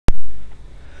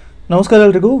ನಮಸ್ಕಾರ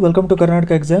ಎಲ್ಲರಿಗೂ welcome to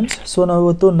Karnataka exams. So ನಾವು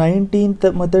ಇವತ್ತು 19th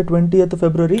ಮತ್ತು 20th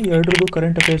ಫೆಬ್ರವರಿ ಎರಡರದ್ದು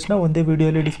ಕರೆಂಟ್ ಅಫೇರ್ಸ್ನ ಒಂದೇ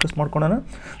ವಿಡಿಯೋಲಿ ಡಿಸ್ಕಸ್ ಮಾಡ್ಕೊಳ್ಳೋಣ.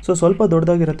 ಸೊ ಸ್ವಲ್ಪ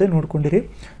ದೊಡ್ಡದಾಗಿರುತ್ತೆ, ನೋಡ್ಕೊಂಡಿರಿ.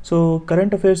 ಸೊ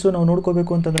ಕರೆಂಟ್ ಅಫೇರ್ಸು ನಾವು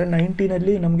ನೋಡ್ಕೋಬೇಕು ಅಂತಂದರೆ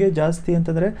 19ನಲ್ಲಿ ನಮಗೆ ಜಾಸ್ತಿ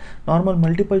ಅಂತಂದರೆ ನಾರ್ಮಲ್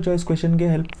ಮಲ್ಟಿಪಲ್ ಚಾಯ್ಸ್ ಕ್ವೆಶನ್ಗೆ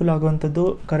ಹೆಲ್ಪ್ಫುಲ್ ಆಗುವಂಥದ್ದು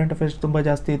ಕರೆಂಟ್ ಅಫೇರ್ಸ್ ತುಂಬ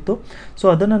ಜಾಸ್ತಿ ಇತ್ತು. ಸೊ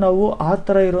ಅದನ್ನು ನಾವು ಆ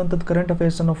ಥರ ಇರುವಂಥದ್ದು ಕರೆಂಟ್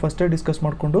ಅಫೇರ್ಸನ್ನು ಫಸ್ಟೇ ಡಿಸ್ಕಸ್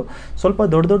ಮಾಡಿಕೊಂಡು ಸ್ವಲ್ಪ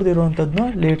ದೊಡ್ಡದಿರುವಂಥದ್ದನ್ನ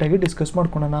ಲೇಟಾಗಿ ಡಿಸ್ಕಸ್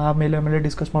ಮಾಡ್ಕೊಳ್ಳೋಣ, ಆಮೇಲೆ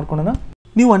ಡಿಸ್ಕಸ್ ಮಾಡ್ಕೊಳ್ಳೋಣ.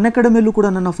 ನೀವು ಅನ್ಅಕಾಡೆಮಿಯಲ್ಲೂ ಕೂಡ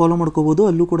ನನ್ನ ಫಾಲೋ ಮಾಡ್ಕೋಬೋದು.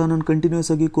 ಅಲ್ಲೂ ಕೂಡ ನಾನು ಕಂಟಿನ್ಯೂಸ್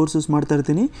ಆಗಿ ಕೋರ್ಸಸ್ ಮಾಡ್ತಾ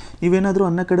ಇರ್ತೀನಿ. ನೀವೇನಾದರೂ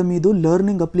ಅನ್ಅಕಾಡೆಮಿದು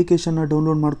ಲರ್ನಿಂಗ್ ಅಪ್ಲಿಕೇಶನ್ನ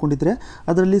ಡೌನ್ಲೋಡ್ ಮಾಡ್ಕೊಂಡಿದ್ರೆ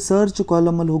ಅದರಲ್ಲಿ ಸರ್ಚ್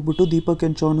ಕಾಲಮಲ್ಲಿ ಹೋಗ್ಬಿಟ್ಟು ದೀಪಕ್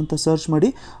ಆ್ಯಂಡ್ ಚೌನ್ ಅಂತ ಸರ್ಚ್ ಮಾಡಿ,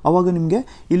 ಆವಾಗ ನಿಮಗೆ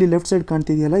ಇಲ್ಲಿ ಲೆಫ್ಟ್ ಸೈಡ್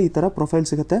ಕಾಣ್ತಿದೆಯಲ್ಲ ಈ ಥರ ಪ್ರೊಫೈಲ್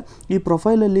ಸಿಗುತ್ತೆ. ಈ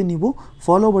ಪ್ರೊಫೈಲಲ್ಲಿ ನೀವು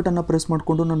ಫಾಲೋ ಬಟನ್ನ ಪ್ರೆಸ್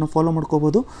ಮಾಡಿಕೊಂಡು ನನ್ನ ಫಾಲೋ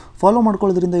ಮಾಡ್ಕೋಬೋದು. ಫಾಲೋ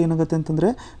ಮಾಡ್ಕೊಳ್ಳೋದ್ರಿಂದ ಏನಾಗುತ್ತೆ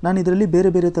ಅಂತಂದರೆ ನಾನು ಇದರಲ್ಲಿ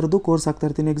ಬೇರೆ ಬೇರೆ ಥರದ್ದು ಕೋರ್ಸ್ ಆಗ್ತಾ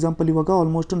ಇರ್ತೀನಿ. ಎಕ್ಸಾಂಪಲ್ ಇವಾಗ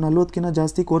ಆಲ್ಮೋಸ್ಟ್ 40ಕ್ಕಿಂತ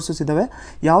ಜಾಸ್ತಿ ಕೋರ್ಸಸ್ ಇದ್ದಾವೆ.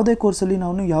 ಯಾವುದೇ ಕೋರ್ಸಲ್ಲಿ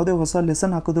ನಾವು ಯಾವುದೇ ಹೊಸ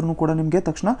ಲೆಸನ್ ಹಾಕಿದ್ರೂ ಕೂಡ ನಿಮಗೆ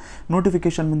ತಕ್ಷಣ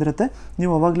ನೋಟಿಫಿಕೇಶನ್ ಬಂದಿರುತ್ತೆ.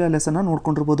 ನೀವು ಅವಾಗಲೇ ಆ ಲೆಸನ್ನ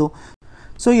ನೋಡ್ಕೊಂಡಿರ್ಬೋದು.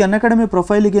 ಸೊ ಈ ಅನ್ಅಕಾಡೆಮಿ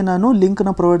ಪ್ರೊಫೈಲಿಗೆ ನಾನು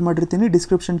ಲಿಂಕ್ನ ಪ್ರೊವೈಡ್ ಮಾಡಿರ್ತೀನಿ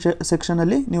ಡಿಸ್ಕ್ರಿಪ್ಷನ್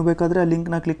ಸೆಕ್ಷನಲ್ಲಿ. ನೀವು ಬೇಕಾದರೆ ಆ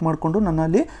ಲಿಂಕ್ನ ಕ್ಲಿಕ್ ಮಾಡಿಕೊಂಡು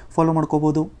ನನ್ನಲ್ಲಿ ಫಾಲೋ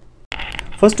ಮಾಡ್ಕೋಬೋದು.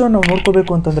 ಫಸ್ಟು ನಾವು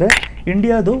ನೋಡ್ಕೋಬೇಕು ಅಂತಂದರೆ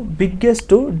ಇಂಡಿಯಾದು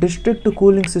ಬಿಗ್ಗೆಸ್ಟು ಡಿಸ್ಟ್ರಿಕ್ಟ್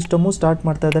ಕೂಲಿಂಗ್ ಸಿಸ್ಟಮು ಸ್ಟಾರ್ಟ್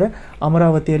ಮಾಡ್ತಾ ಇದ್ದಾರೆ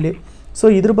ಅಮರಾವತಿಯಲ್ಲಿ. ಸೊ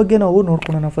ಇದ್ರ ಬಗ್ಗೆ ನಾವು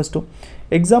ನೋಡ್ಕೊಳ್ಳೋಣ. ಫಸ್ಟು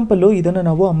ಎಕ್ಸಾಂಪಲ್ಲು ಇದನ್ನು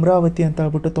ನಾವು ಅಮರಾವತಿ ಅಂತ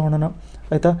ಹೇಳ್ಬಿಟ್ಟು ತೊಗೊಳೋಣ,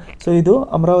 ಆಯಿತಾ. ಸೊ ಇದು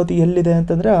ಅಮರಾವತಿ ಎಲ್ಲಿದೆ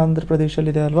ಅಂತಂದರೆ ಆಂಧ್ರ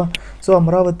ಪ್ರದೇಶಲ್ಲಿದೆ ಅಲ್ವಾ. ಸೊ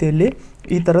ಅಮರಾವತಿಯಲ್ಲಿ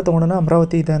ಈ ಥರ ತೊಗೊಳೋಣ,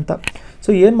 ಅಮರಾವತಿ ಇದೆ ಅಂತ. ಸೊ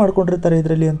ಏನು ಮಾಡ್ಕೊಂಡಿರ್ತಾರೆ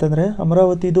ಇದರಲ್ಲಿ ಅಂತಂದರೆ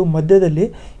ಅಮರಾವತಿದು ಮಧ್ಯದಲ್ಲಿ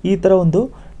ಈ ಥರ ಒಂದು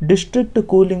ಡಿಸ್ಟ್ರಿಕ್ಟ್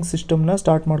ಕೂಲಿಂಗ್ ಸಿಸ್ಟಮ್ನ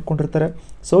ಸ್ಟಾರ್ಟ್ ಮಾಡ್ಕೊಂಡಿರ್ತಾರೆ.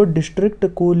 ಸೊ ಡಿಸ್ಟ್ರಿಕ್ಟ್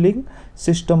ಕೂಲಿಂಗ್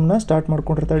ಸಿಸ್ಟಮ್ನ ಸ್ಟಾರ್ಟ್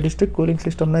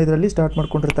ಇದರಲ್ಲಿ ಸ್ಟಾರ್ಟ್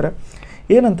ಮಾಡ್ಕೊಂಡಿರ್ತಾರೆ.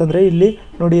 ಏನಂತಂದರೆ ಇಲ್ಲಿ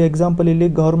ನೋಡಿ, ಎಕ್ಸಾಂಪಲ್ ಇಲ್ಲಿ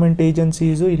ಗೌರ್ಮೆಂಟ್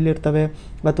ಏಜೆನ್ಸೀಸು ಇಲ್ಲಿರ್ತವೆ,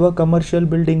 ಅಥವಾ ಕಮರ್ಷಿಯಲ್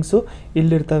ಬಿಲ್ಡಿಂಗ್ಸು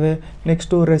ಇಲ್ಲಿರ್ತವೆ,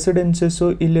 ನೆಕ್ಸ್ಟು ರೆಸಿಡೆನ್ಸಸ್ಸು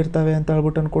ಇಲ್ಲಿರ್ತವೆ ಅಂತ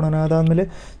ಹೇಳ್ಬಿಟ್ಟು ಅಂದ್ಕೊಳೋಣ. ಅದಾದಮೇಲೆ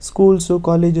ಸ್ಕೂಲ್ಸು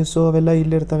ಕಾಲೇಜಸ್ಸು ಅವೆಲ್ಲ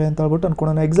ಇಲ್ಲಿರ್ತವೆ ಅಂತ ಹೇಳ್ಬಿಟ್ಟು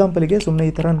ಅಂದ್ಕೊಳೋಣ. ಎಕ್ಸಾಂಪಲಿಗೆ ಸುಮ್ಮನೆ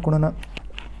ಈ ಥರ ಅಂದ್ಕೊಳೋಣ.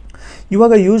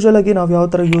 ಇವಾಗ ಯೂಶ್ವಲಾಗಿ ನಾವು ಯಾವ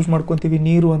ಥರ ಯೂಸ್ ಮಾಡ್ಕೊತೀವಿ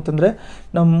ನೀರು ಅಂತಂದರೆ,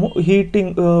 ನಮ್ಮ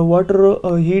ವಾಟರು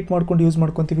ಹೀಟ್ ಮಾಡ್ಕೊಂಡು ಯೂಸ್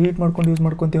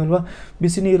ಮಾಡ್ಕೊತೀವಲ್ವ.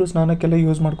 ಬಿಸಿ ನೀರು ಸ್ನಾನಕ್ಕೆಲ್ಲ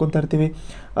ಯೂಸ್ ಮಾಡ್ಕೊತಾ ಇರ್ತೀವಿ.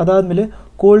 ಅದಾದಮೇಲೆ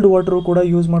ಕೋಲ್ಡ್ ವಾಟರು ಕೂಡ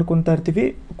ಯೂಸ್ ಮಾಡ್ಕೊತಾ ಇರ್ತೀವಿ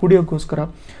ಕುಡಿಯೋಕ್ಕೋಸ್ಕರ.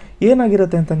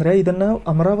 ಏನಾಗಿರುತ್ತೆ ಅಂತಂದರೆ ಇದನ್ನು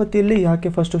ಅಮರಾವತಿಯಲ್ಲಿ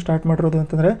ಯಾಕೆ ಫಸ್ಟು ಸ್ಟಾರ್ಟ್ ಮಾಡಿರೋದು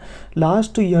ಅಂತಂದರೆ,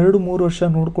 ಲಾಸ್ಟ್ 2-3 ವರ್ಷ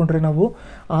ನೋಡಿಕೊಂಡ್ರೆ ನಾವು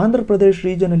ಆಂಧ್ರ ಪ್ರದೇಶ್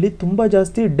ರೀಜನಲ್ಲಿ ತುಂಬ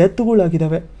ಜಾಸ್ತಿ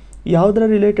ಡೆತ್ಗಳಾಗಿದ್ದಾವೆ. ಯಾವುದರ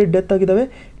ರಿಲೇಟೆಡ್ ಡೆತ್ ಆಗಿದ್ದಾವೆ?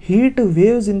 ಹೀಟ್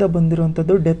ವೇವ್ಸಿಂದ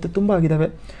ಬಂದಿರೋವಂಥದ್ದು ಡೆತ್ ತುಂಬ ಆಗಿದ್ದಾವೆ.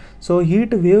 ಸೊ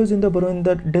ಹೀಟ್ ವೇವ್ಸಿಂದ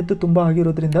ಬರೋದ್ರಿಂದ ಡೆತ್ ತುಂಬ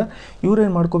ಆಗಿರೋದ್ರಿಂದ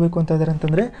ಇವ್ರೇನು ಮಾಡ್ಕೋಬೇಕು ಅಂತ ಇದ್ದಾರೆ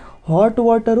ಅಂತಂದರೆ, ಹಾಟ್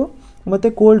ವಾಟರು ಮತ್ತು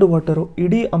ಕೋಲ್ಡ್ ವಾಟರು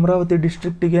ಇಡೀ ಅಮರಾವತಿ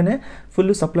ಡಿಸ್ಟ್ರಿಕ್ಟಿಗೆ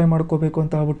ಫುಲ್ಲು ಸಪ್ಲೈ ಮಾಡ್ಕೋಬೇಕು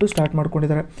ಅಂತ ಹೇಳ್ಬಿಟ್ಟು ಸ್ಟಾರ್ಟ್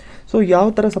ಮಾಡ್ಕೊಂಡಿದ್ದಾರೆ. ಸೊ ಯಾವ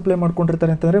ಥರ ಸಪ್ಲೈ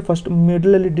ಮಾಡ್ಕೊಂಡಿರ್ತಾರೆ ಅಂತಂದರೆ, ಫಸ್ಟ್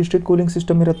ಮಿಡ್ಲಲ್ಲಿ ಡಿಸ್ಟ್ರಿಕ್ಟ್ ಕೂಲಿಂಗ್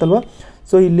ಸಿಸ್ಟಮ್ ಇರುತ್ತಲ್ವ.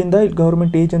 ಸೊ ಇಲ್ಲಿಂದ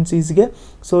ಗೌರ್ಮೆಂಟ್ ಏಜೆನ್ಸೀಸ್ಗೆ,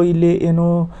 ಸೊ ಇಲ್ಲಿ ಏನು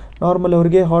ನಾರ್ಮಲ್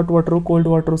ಅವರಿಗೆ hot water cold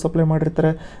water supply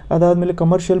ಮಾಡಿರ್ತಾರೆ. ಅದಾದಮೇಲೆ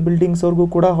ಕಮರ್ಷಿಯಲ್ ಬಿಲ್ಡಿಂಗ್ಸ್ವ್ರಿಗೂ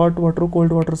ಕೂಡ hot water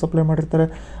cold water supply ಮಾಡಿರ್ತಾರೆ.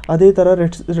 ಅದೇ ಥರ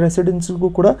ರೆಸಿಡೆನ್ಸ್ಗೂ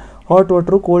ಕೂಡ hot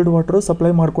water cold water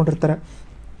supply ಮಾಡ್ಕೊಂಡಿರ್ತಾರೆ.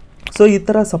 ಸೊ ಈ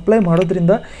ಥರ ಸಪ್ಲೈ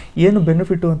ಮಾಡೋದ್ರಿಂದ ಏನು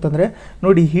ಬೆನಿಫಿಟ್ಟು ಅಂತಂದರೆ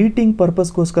ನೋಡಿ, ಹೀಟಿಂಗ್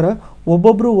ಪರ್ಪಸ್ಗೋಸ್ಕರ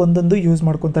ಒಬ್ಬೊಬ್ಬರು ಒಂದೊಂದು ಯೂಸ್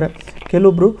ಮಾಡ್ಕೊತಾರೆ.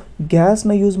 ಕೆಲವೊಬ್ಬರು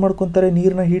ಗ್ಯಾಸ್ನ ಯೂಸ್ ಮಾಡ್ಕೊತಾರೆ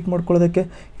ನೀರನ್ನ ಹೀಟ್ ಮಾಡ್ಕೊಳ್ಳೋದಕ್ಕೆ,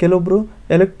 ಕೆಲವೊಬ್ಬರು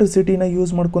ಎಲೆಕ್ಟ್ರಿಸಿಟಿನ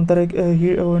ಯೂಸ್ ಮಾಡ್ಕೊತಾರೆ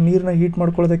ನೀರನ್ನ ಹೀಟ್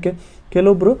ಮಾಡ್ಕೊಳ್ಳೋದಕ್ಕೆ,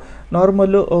 ಕೆಲವೊಬ್ಬರು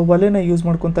ನಾರ್ಮಲ್ಲು ಒಲೆನ ಯೂಸ್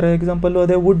ಮಾಡ್ಕೊತಾರೆ. ಎಕ್ಸಾಂಪಲ್ಲು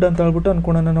ಅದೇ ವುಡ್ ಅಂತ ಹೇಳ್ಬಿಟ್ಟು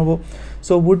ಅಂದ್ಕೊಳ್ಳೋಣ ನಾವು.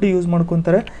 ಸೊ ವುಡ್ ಯೂಸ್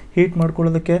ಮಾಡ್ಕೊತಾರೆ ಹೀಟ್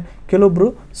ಮಾಡ್ಕೊಳ್ಳೋದಕ್ಕೆ. ಕೆಲವೊಬ್ಬರು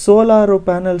ಸೋಲಾರು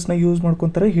ಪ್ಯಾನಲ್ಸ್ನ ಯೂಸ್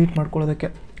ಮಾಡ್ಕೊತಾರೆ ಹೀಟ್ ಮಾಡ್ಕೊಳ್ಳೋದಕ್ಕೆ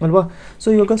ಅಲ್ವಾ. ಸೊ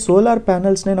ಇವಾಗ ಸೋಲಾರ್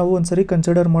ಪ್ಯಾನಲ್ಸ್ನೇ ನಾವು ಒಂದ್ಸರಿ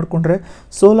ಕನ್ಸಿಡರ್ ಮಾಡಿಕೊಂಡ್ರೆ,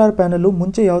 ಸೋಲಾರ್ ಪ್ಯಾನಲ್ಲು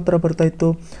ಮುಂಚೆ ಯಾವ ಥರ ಬರ್ತಾಯಿತ್ತು?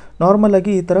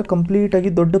 ನಾರ್ಮಲಾಗಿ ಈ ಥರ ಕಂಪ್ಲೀಟಾಗಿ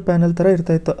ದೊಡ್ಡ ಪ್ಯಾನಲ್ ಥರ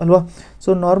ಇರ್ತಾಯಿತ್ತು ಅಲ್ವಾ. ಸೊ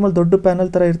ನಾರ್ಮಲ್ ದೊಡ್ಡ ಪ್ಯಾನಲ್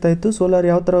ಥರ ಇರ್ತಾಯಿತ್ತು. ಸೋಲಾರ್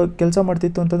ಯಾವ ಥರ ಕೆಲಸ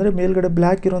ಮಾಡ್ತಿತ್ತು ಅಂತಂದರೆ, ಮೇಲ್ಗಡೆ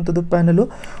ಬ್ಲ್ಯಾಕ್ ಇರೋವಂಥದ್ದು ಪ್ಯಾನಲು,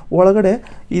 ಒಳಗಡೆ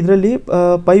ಇದರಲ್ಲಿ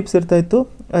ಪೈಪ್ಸ್ ಇರ್ತಾಯಿತ್ತು,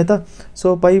 ಆಯಿತಾ. ಸೊ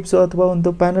ಪೈಪ್ಸ್ ಅಥವಾ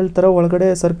ಒಂದು ಪ್ಯಾನಲ್ ಥರ ಒಳಗಡೆ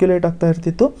ಸರ್ಕ್ಯುಲೇಟ್ ಆಗ್ತಾ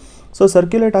ಇರ್ತಿತ್ತು. ಸೊ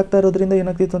ಸರ್ಕ್ಯುಲೇಟ್ ಆಗ್ತಾ ಇರೋದ್ರಿಂದ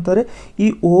ಏನಾಗ್ತಿತ್ತು ಅಂತಂದರೆ, ಈ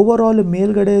ಓವರ್ ಆಲ್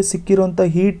ಮೇಲ್ಗಡೆ ಸಿಕ್ಕಿರೋಂಥ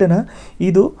ಹೀಟನ್ನು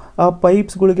ಇದು ಆ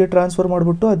ಪೈಪ್ಸ್ಗಳಿಗೆ ಟ್ರಾನ್ಸ್ಫರ್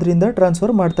ಮಾಡಿಬಿಟ್ಟು ಅದರಿಂದ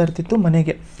ಟ್ರಾನ್ಸ್ಫರ್ ಮಾಡ್ತಾ ಇರ್ತಿತ್ತು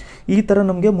ಮನೆಗೆ. ಈ ಥರ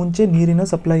ನಮಗೆ ಮುಂಚೆ ನೀರಿನ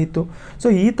ಸಪ್ಲೈ ಇತ್ತು. ಸೊ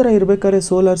ಈ ಥರ ಇರಬೇಕಾದ್ರೆ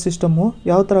ಸೋಲಾರ್ ಸಿಸ್ಟಮ್ಮು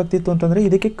ಯಾವ ಥರ ಆಗ್ತಿತ್ತು ಅಂತಂದರೆ,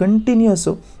 ಇದಕ್ಕೆ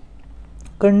ಕಂಟಿನ್ಯೂಸು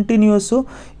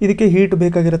ಇದಕ್ಕೆ ಹೀಟ್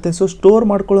ಬೇಕಾಗಿರುತ್ತೆ. ಸೊ ಸ್ಟೋರ್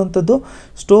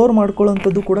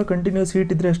ಮಾಡ್ಕೊಳ್ಳೋಂಥದ್ದು ಕೂಡ ಕಂಟಿನ್ಯೂಸ್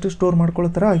ಹೀಟ್ ಇದ್ದರೆ ಅಷ್ಟು ಸ್ಟೋರ್ ಮಾಡ್ಕೊಳ್ಳೋ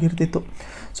ಥರ ಆಗಿರ್ತಿತ್ತು.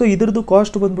 ಸೊ ಇದ್ರದ್ದು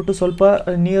ಕಾಸ್ಟ್ ಬಂದ್ಬಿಟ್ಟು ಸ್ವಲ್ಪ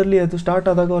ನಿಯರ್ಲಿ ಅದು ಸ್ಟಾರ್ಟ್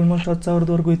ಆದಾಗ ಆಲ್ಮೋಸ್ಟ್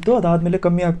 10,000ವರೆಗೂ ಇತ್ತು. ಅದಾದಮೇಲೆ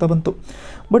ಕಮ್ಮಿ ಆಗ್ತಾ ಬಂತು.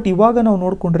 ಬಟ್ ಇವಾಗ ನಾವು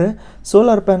ನೋಡಿಕೊಂಡ್ರೆ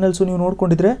ಸೋಲಾರ್ ಪ್ಯಾನಲ್ಸು ನೀವು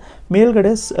ನೋಡ್ಕೊಂಡಿದ್ರೆ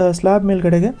ಮೇಲ್ಗಡೆ ಸ್ಲ್ಯಾಬ್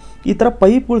ಮೇಲ್ಗಡೆಗೆ ಈ ಥರ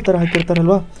ಪೈಪ್ಗಳ ಥರ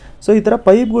ಹಾಕಿರ್ತಾರಲ್ವ. ಸೊ ಈ ಥರ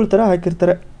ಪೈಪ್ಗಳ ಥರ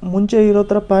ಹಾಕಿರ್ತಾರೆ. ಮುಂಚೆ ಇರೋ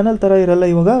ಥರ ಪ್ಯಾನಲ್ ಥರ ಇರಲ್ಲ,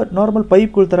 ಇವಾಗ ನಾರ್ಮಲ್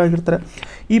ಪೈಪ್ಗಳ ಥರ ಆಗಿರ್ತಾರೆ.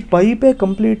 ಈ ಪೈಪೇ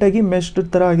ಕಂಪ್ಲೀಟಾಗಿ ಮೆಶ್ಡ್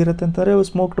ಥರ ಆಗಿರುತ್ತೆ ಅಂತಾರೆ,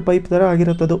 ಸ್ಮೋಕ್ಡ್ ಪೈಪ್ ಥರ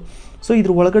ಆಗಿರುತ್ತದು. ಸೊ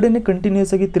ಇದ್ರ ಒಳಗಡೆನೇ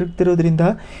ಕಂಟಿನ್ಯೂಸ್ ಆಗಿ ತಿರುಗ್ತಿರೋದ್ರಿಂದ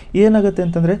ಏನಾಗುತ್ತೆ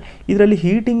ಅಂತಂದರೆ, ಇದರಲ್ಲಿ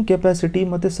ಹೀಟಿಂಗ್ ಕೆಪಾಸಿಟಿ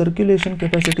ಮತ್ತು ಸರ್ಕ್ಯುಲೇಷನ್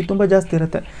ಕೆಪಾಸಿಟಿ ತುಂಬ ಜಾಸ್ತಿ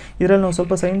ಇರುತ್ತೆ. ಇದರಲ್ಲಿ ನಾವು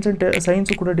ಸ್ವಲ್ಪ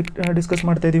ಸೈನ್ಸು ಕೂಡ ಡಿಸ್ಕಸ್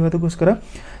ಮಾಡ್ತಾ ಇದ್ದೀವಿ ಅದಕ್ಕೋಸ್ಕರ.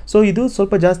 ಸೊ ಇದು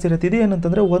ಸ್ವಲ್ಪ ಜಾಸ್ತಿ ಇರುತ್ತೆ. ಇದು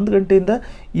ಏನಂತಂದರೆ 1 ಗಂಟೆಯಿಂದ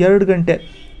 2 ಗಂಟೆ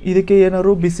ಇದಕ್ಕೆ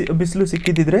ಏನಾದ್ರು ಬಿಸಿಲು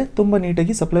ಸಿಕ್ಕಿದ್ದಿದ್ರೆ ತುಂಬ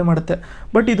ನೀಟಾಗಿ ಸಪ್ಲೈ ಮಾಡುತ್ತೆ.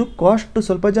 ಬಟ್ ಇದು ಕಾಸ್ಟ್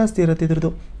ಸ್ವಲ್ಪ ಜಾಸ್ತಿ ಇರುತ್ತೆ ಇದ್ರದ್ದು.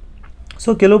 ಸೊ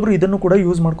ಕೆಲವೊಬ್ರು ಇದನ್ನು ಕೂಡ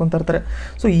ಯೂಸ್ ಮಾಡ್ಕೊತಾ ಇರ್ತಾರೆ.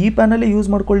 ಸೊ ಈ ಪ್ಯಾನಲ್ಲೇ ಯೂಸ್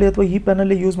ಮಾಡ್ಕೊಳ್ಳಿ ಅಥವಾ ಈ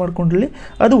ಪ್ಯಾನಲ್ಲೇ ಯೂಸ್ ಮಾಡ್ಕೊಳ್ಳಿ,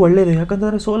 ಅದು ಒಳ್ಳೆಯದು.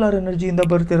 ಯಾಕಂದರೆ ಸೋಲಾರ್ ಎನರ್ಜಿಯಿಂದ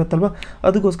ಬರ್ತಿರುತ್ತಲ್ವ,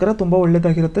 ಅದಕ್ಕೋಸ್ಕರ ತುಂಬ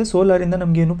ಒಳ್ಳೆಯದಾಗಿರುತ್ತೆ. ಸೋಲಾರಿಂದ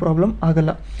ನಮಗೇನು ಪ್ರಾಬ್ಲಮ್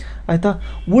ಆಗಲ್ಲ, ಆಯಿತಾ.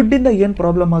 ವುಡ್ಡಿಂದ ಏನು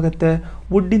ಪ್ರಾಬ್ಲಮ್ ಆಗುತ್ತೆ,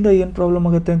 ವುಡ್ಡಿಂದ ಏನು ಪ್ರಾಬ್ಲಮ್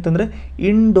ಆಗುತ್ತೆ ಅಂತಂದರೆ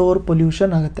ಇಂಡೋರ್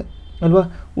ಪೊಲ್ಯೂಷನ್ ಆಗುತ್ತೆ ಅಲ್ವಾ.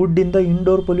 ವುಡ್ಡಿಂದ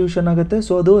ಇಂಡೋರ್ ಪೊಲ್ಯೂಷನ್ ಆಗುತ್ತೆ.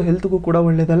 ಸೊ ಅದು ಹೆಲ್ತ್ಗೂ ಕೂಡ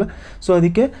ಒಳ್ಳೆಯದಲ್ಲ. ಸೊ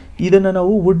ಅದಕ್ಕೆ ಇದನ್ನು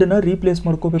ನಾವು ವುಡ್ಡನ್ನು ರೀಪ್ಲೇಸ್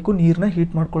ಮಾಡ್ಕೋಬೇಕು ನೀರನ್ನ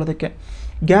ಹೀಟ್ ಮಾಡ್ಕೊಳ್ಳೋದಕ್ಕೆ.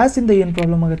 ಗ್ಯಾಸಿಂದ ಏನು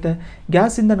ಪ್ರಾಬ್ಲಮ್ ಆಗುತ್ತೆ,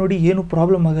 ಗ್ಯಾಸಿಂದ ನೋಡಿ ಏನು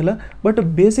ಪ್ರಾಬ್ಲಮ್ ಆಗಲ್ಲ. ಬಟ್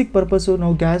ಬೇಸಿಕ್ ಪರ್ಪಸ್ಸು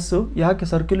ನಾವು ಗ್ಯಾಸು ಯಾಕೆ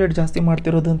ಸರ್ಕ್ಯುಲೇಟ್ ಜಾಸ್ತಿ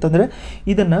ಮಾಡ್ತಿರೋದು ಅಂತಂದರೆ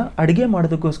ಇದನ್ನು ಅಡುಗೆ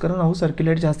ಮಾಡೋದಕ್ಕೋಸ್ಕರ ನಾವು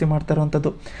ಸರ್ಕ್ಯುಲೇಟ್ ಜಾಸ್ತಿ ಮಾಡ್ತಾ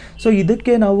ಇರೋವಂಥದ್ದು. ಸೊ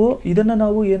ಇದನ್ನು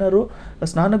ನಾವು ಏನಾದ್ರು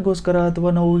ಸ್ನಾನಕ್ಕೋಸ್ಕರ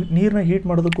ಅಥವಾ ನಾವು ನೀರನ್ನ ಹೀಟ್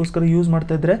ಮಾಡೋದಕ್ಕೋಸ್ಕರ ಯೂಸ್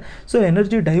ಮಾಡ್ತಾಯಿದ್ರೆ ಸೊ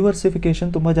ಎನರ್ಜಿ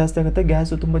ಡೈವರ್ಸಿಫಿಕೇಷನ್ ತುಂಬ ಜಾಸ್ತಿ ಆಗುತ್ತೆ,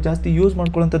 ಗ್ಯಾಸು ತುಂಬ ಜಾಸ್ತಿ ಯೂಸ್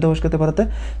ಮಾಡ್ಕೊಳ್ಳೋಂಥದ್ದು ಅವಶ್ಯಕತೆ ಬರುತ್ತೆ.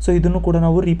 ಸೊ ಇದನ್ನು ಕೂಡ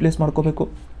ನಾವು ರೀಪ್ಲೇಸ್ ಮಾಡ್ಕೋಬೇಕು.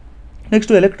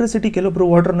 ನೆಕ್ಸ್ಟು ಎಲೆಕ್ಟ್ರಿಸಿಟಿ, ಕೆಲವೊಬ್ಬರು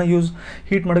ವಾಟರ್ನ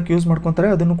ಹೀಟ್ ಮಾಡೋಕ್ಕೆ ಯೂಸ್ ಮಾಡ್ಕೊತಾರೆ,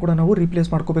 ಅದನ್ನು ಕೂಡ ನಾವು ರೀಪ್ಲೇಸ್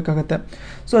ಮಾಡ್ಕೋಬೇಕಾಗತ್ತೆ.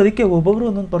 ಸೊ ಅದಕ್ಕೆ ಒಬ್ಬೊಬ್ಬರು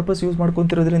ಒಂದೊಂದು ಪರ್ಪಸ್ ಯೂಸ್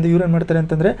ಮಾಡ್ಕೊತಿರೋದ್ರಿಂದ ಇವ್ರು ಏನು ಮಾಡ್ತಾರೆ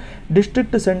ಅಂತಂದರೆ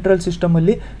ಡಿಸ್ಟ್ರಿಕ್ಟ್ ಸೆಂಟ್ರಲ್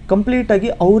ಸಿಸ್ಟಮಲ್ಲಿ ಕಂಪ್ಲೀಟಾಗಿ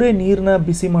ಅವರೇ ನೀರನ್ನ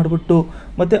ಬಿಸಿ ಮಾಡಿಬಿಟ್ಟು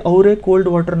ಮತ್ತು ಅವರೇ ಕೋಲ್ಡ್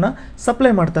ವಾಟರ್ನ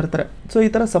ಸಪ್ಲೈ ಮಾಡ್ತಾ ಇರ್ತಾರೆ. ಸೊ ಈ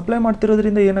ಥರ ಸಪ್ಲೈ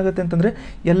ಮಾಡ್ತಿರೋದ್ರಿಂದ ಏನಾಗುತ್ತೆ ಅಂತಂದರೆ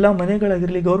ಎಲ್ಲ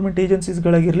ಮನೆಗಳಾಗಿರಲಿ, ಗೌರ್ಮೆಂಟ್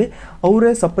ಏಜೆನ್ಸೀಸ್ಗಳಾಗಿರಲಿ,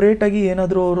 ಅವರೇ ಸಪ್ರೇಟಾಗಿ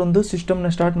ಏನಾದರೂ ಅವರೊಂದು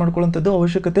ಸಿಸ್ಟಮ್ನ ಸ್ಟಾರ್ಟ್ ಮಾಡ್ಕೊಳ್ಳೋಂಥದ್ದು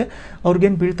ಅವಶ್ಯಕತೆ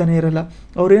ಅವ್ರಿಗೇನು ಬೀಳ್ತಾನೆ ಇರಲ್ಲ.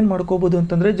 ಅವ್ರೇನು ಮಾಡ್ಕೋಬೋದು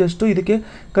ಅಂತಂದರೆ ಜಸ್ಟು ಇದಕ್ಕೆ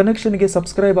ಕನೆಕ್ಷನ್ಗೆ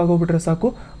ಸಬ್ಸ್ಕ್ರೈಬ್ ಆಗೋಗ್ಬಿಟ್ರೆ ಸಾಕು,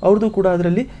 ಅವ್ರದ್ದು ಕೂಡ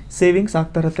ಅದರಲ್ಲಿ ಸೇವಿಂಗ್ಸ್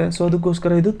ಆಗ್ತಾ ಇರುತ್ತೆ. ಸೊ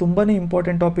ಅದಕ್ಕೋಸ್ಕರ ಇದು ತುಂಬಾ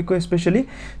important topic, especially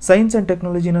science and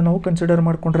ಟೆಕ್ನಾಲಜಿನ ನಾವು ಕನ್ಸಿಡರ್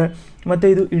ಮಾಡಿಕೊಂಡ್ರೆ. ಮತ್ತು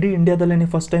ಇದು ಇಡೀ ಇಂಡಿಯಾದಲ್ಲೇ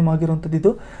ಫಸ್ಟ್ ಟೈಮ್ ಆಗಿರೋಂಥದ್ದು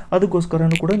ಇದು,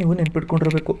 ಅದಕ್ಕೋಸ್ಕರನೂ ಕೂಡ ನೀವು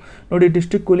ನೆನ್ಪಿಟ್ಕೊಂಡಿರಬೇಕು. ನೋಡಿ,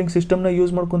 ಡಿಸ್ಟ್ರಿಕ್ಟ್ ಕೂಲಿಂಗ್ ಸಿಸ್ಟಮ್ನ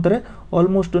ಯೂಸ್ ಮಾಡ್ಕೊತಾರೆ.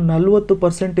 ಆಲ್ಮೋಸ್ಟ್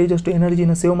 40% ಅಷ್ಟು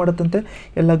ಎನರ್ಜಿನ ಸೇವ್ ಮಾಡುತ್ತಂತೆ.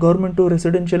 ಎಲ್ಲ ಗೌರ್ಮೆಂಟು,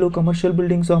 ರೆಸಿಡೆನ್ಷಿಯಲು, ಕಮರ್ಷಿಯಲ್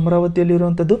ಬಿಲ್ಡಿಂಗ್ಸು ಅಮರಾವತಿಯಲ್ಲಿ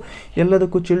ಇರುವಂಥದ್ದು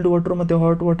ಎಲ್ಲದಕ್ಕೂ ಚಿಲ್ಡ್ ವಾಟರು ಮತ್ತು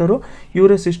ಹಾಟ್ ವಾಟರು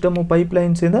ಇವರೇ ಸಿಸ್ಟಮು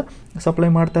ಪೈಪ್ಲೈನ್ಸಿಂದ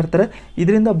ಸಪ್ಲೈ ಮಾಡ್ತಾ ಇರ್ತಾರೆ.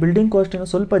 ಇದರಿಂದ ಬಿಲ್ಡಿಂಗ್ ಕಾಸ್ಟ್ ಏನೋ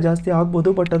ಸ್ವಲ್ಪ ಜಾಸ್ತಿ ಆಗ್ಬೋದು,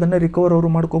 ಬಟ್ ಅದನ್ನು ರಿಕವರ್ ಅವರು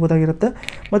ಮಾಡ್ಕೋಬೋದಾಗಿರುತ್ತೆ.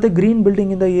 ಮತ್ತು ಗ್ರೀನ್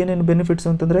ಬಿಲ್ಡಿಂಗಿಂದ ಏನೇನು ಬೆನಿಫಿಟ್ಸ್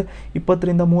ಅಂತಂದರೆ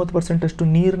 20-30% ಅಷ್ಟು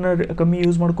ನೀರನ್ನ ಕಮ್ಮಿ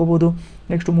ಯೂಸ್ ಮಾಡ್ಕೋಬೋದು.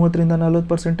 ನೆಕ್ಸ್ಟ್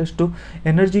 30-40% ಅಷ್ಟು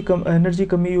ಎನರ್ಜಿ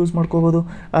ಕಮ್ಮಿ ಯೂಸ್ ಮಾಡ್ಕೋಬೋದು.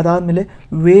 ಅದಾದಮೇಲೆ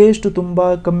ವೇಸ್ಟ್ ತುಂಬ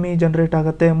ಕಮ್ಮಿ ಜನ್ರೇಟ್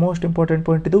ಆಗುತ್ತೆ. ಮೋಸ್ಟ್ ಇಂಪಾರ್ಟೆಂಟ್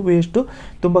ಪಾಯಿಂಟ್ ಇದು, ವೇಸ್ಟು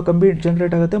ತುಂಬ ಕಮ್ಮಿ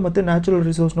ಜನ್ರೇಟ್ ಆಗುತ್ತೆ. ಮತ್ತು ನ್ಯಾಚುರಲ್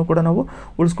ರಿಸೋರ್ಸ್ನು ಕೂಡ ನಾವು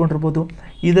ಉಳಿಸ್ಕೊಂಡಿರ್ಬೋದು.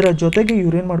 ಇದರ ಜೊತೆಗೆ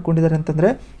ಇವ್ರು ಏನು ಮಾಡ್ಕೊಂಡಿದ್ದಾರೆ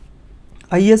ಅಂತಂದರೆ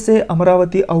ISA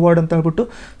ಅಮರಾವತಿ ಅವಾರ್ಡ್ ಅಂತ ಹೇಳ್ಬಿಟ್ಟು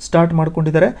ಸ್ಟಾರ್ಟ್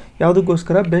ಮಾಡ್ಕೊಂಡಿದ್ದಾರೆ.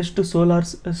 ಯಾವುದಕ್ಕೋಸ್ಕರ, ಬೆಸ್ಟ್ ಸೋಲಾರ್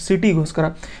ಸಿಟಿಗೋಸ್ಕರ.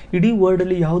 ಇಡೀ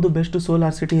ವರ್ಲ್ಡಲ್ಲಿ ಯಾವುದು ಬೆಸ್ಟ್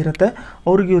ಸೋಲಾರ್ ಸಿಟಿ ಇರುತ್ತೆ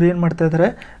ಅವ್ರಿಗೆ ಇವ್ರು ಏನು ಮಾಡ್ತಾ ಇದ್ದಾರೆ,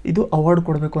 ಇದು ಅವಾರ್ಡ್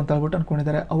ಕೊಡಬೇಕು ಅಂತ ಹೇಳ್ಬಿಟ್ಟು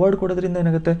ಅಂದ್ಕೊಂಡಿದ್ದಾರೆ. ಅವಾರ್ಡ್ ಕೊಡೋದ್ರಿಂದ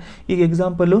ಏನಾಗುತ್ತೆ, ಈಗ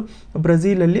ಎಕ್ಸಾಂಪಲು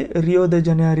ಬ್ರೆಜಿಲಲ್ಲಿ ರಿಯೋ ದೆ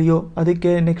ಜನೇರಿಯೋ,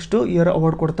 ಅದಕ್ಕೆ ನೆಕ್ಸ್ಟ್ ಇಯರ್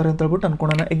ಅವಾರ್ಡ್ ಕೊಡ್ತಾರೆ ಅಂತ ಹೇಳ್ಬಿಟ್ಟು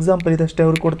ಅಂದ್ಕೊಳ್ಳೋಣ. ಎಕ್ಸಾಂಪಲ್ ಇದಷ್ಟೇ,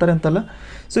 ಅವ್ರಿಗೆ ಕೊಡ್ತಾರೆ ಅಂತಲ್ಲ.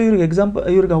 ಸೊ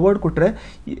ಇವ್ರಿಗೆ ಅವಾರ್ಡ್ ಕೊಟ್ಟರೆ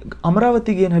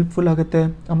ಅಮರಾವತಿಗೆ ಏನು ಹೆಲ್ಪ್ಫುಲ್ ಆಗುತ್ತೆ,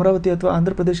 ಅಮರಾವತಿ ಅಥವಾ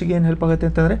ಆಂಧ್ರ ಪ್ರದೇಶಿಗೆ ಏನು ಹೆಲ್ಪ್ ಆಗುತ್ತೆ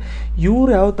ಅಂತಂದರೆ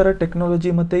ಇವ್ರು ಯಾವ ಥರ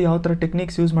ಟೆಕ್ನಾಲಜಿ ಮತ್ತು ಯಾವ ಥರ ಟೆಕ್ನಿಕ್ಸ್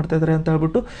ಯೂಸ್ ಮಾಡ್ತಾ ಇದ್ದಾರೆ ಅಂತ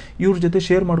ಹೇಳ್ಬಿಟ್ಟು ಇವ್ರ ಜೊತೆ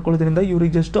ಶೇರ್ ಮಾಡ್ಕೊಳ್ಳೋದ್ರಿಂದ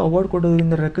ಇವ್ರಿಗೆ ಜಸ್ಟ್ ಅವಾರ್ಡ್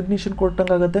ಕೊಡೋದ್ರಿಂದ ರೆಕಗ್ನಿಷನ್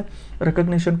ಕೊಟ್ಟಂಗಾಗುತ್ತೆ.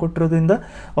 ರೆಕಗ್ನಿಷನ್ ಕೊಟ್ಟಿರೋದ್ರಿಂದ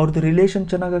ಅವ್ರದ್ದು ರಿಲೇಷನ್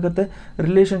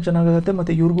ಚೆನ್ನಾಗಾಗುತ್ತೆ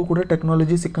ಮತ್ತು ಇವ್ರಿಗೂ ಕೂಡ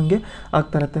ಟೆಕ್ನಾಲಜಿ ಸಿಕ್ಕಂಗೆ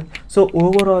ಆಗ್ತಾ ಇರುತ್ತೆ. ಸೊ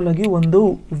ಓವರ್ ಆಗಿ ಒಂದು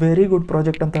ವೆರಿ ಗುಡ್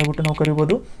ಪ್ರಾಜೆಕ್ಟ್ ಅಂತ ಹೇಳ್ಬಿಟ್ಟು ನಾವು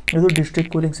ಕರಿಬೋದು. ಇದು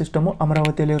ಡಿಸ್ಟ್ರಿಕ್ಟ್ ಕೂಲಿಂಗ್ ಸಿಸ್ಟಮು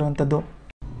ಅಮರಾವತಿಯಲ್ಲಿ ಇರುವಂಥದ್ದು.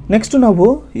 ನೆಕ್ಸ್ಟ್ ನಾವು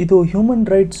ಇದು ಹ್ಯೂಮನ್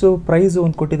ರೈಟ್ಸು ಪ್ರೈಸ್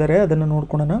ಒಂದು ಕೊಟ್ಟಿದ್ದಾರೆ, ಅದನ್ನು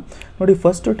ನೋಡ್ಕೊಳ್ಳೋಣ. ನೋಡಿ,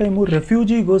 ಫಸ್ಟ್ ಟೈಮು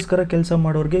ರೆಫ್ಯೂಜಿಗೋಸ್ಕರ ಕೆಲಸ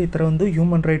ಮಾಡೋರಿಗೆ ಈ ಥರ ಒಂದು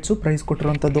ಹ್ಯೂಮನ್ ರೈಟ್ಸು ಪ್ರೈಸ್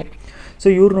ಕೊಟ್ಟಿರೋವಂಥದ್ದು. ಸೊ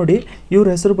ಇವ್ರು ನೋಡಿ, ಇವ್ರ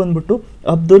ಹೆಸರು ಬಂದ್ಬಿಟ್ಟು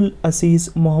ಅಬ್ದುಲ್ ಅಸೀಸ್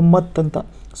ಮೊಹಮ್ಮದ್ ಅಂತ.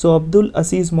 ಸೊ ಅಬ್ದುಲ್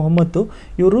ಅಸೀಸ್ ಮೊಹಮ್ಮದ್ದು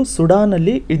ಇವರು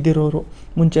ಸುಡಾನಲ್ಲಿ ಇದ್ದಿರೋರು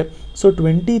ಮುಂಚೆ. ಸೊ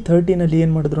 2013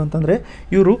 ಏನು ಮಾಡಿದ್ರು ಅಂತಂದರೆ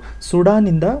ಇವರು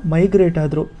ಸುಡಾನಿಂದ ಮೈಗ್ರೇಟ್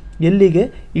ಆದರು. ಎಲ್ಲಿಗೆ?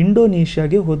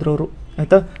 ಇಂಡೋನೇಷ್ಯಾಗೆ ಹೋದ್ರವರು,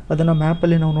 ಆಯಿತಾ. ಅದನ್ನು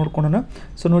ಮ್ಯಾಪಲ್ಲಿ ನಾವು ನೋಡ್ಕೊಳ್ಳೋಣ.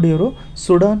 ಸೊ ನೋಡಿ,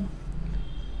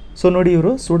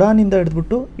 ಇವರು ಸುಡಾನಿಂದ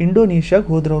ಹಿಡಿದ್ಬಿಟ್ಟು ಇಂಡೋನೇಷ್ಯಾಗೆ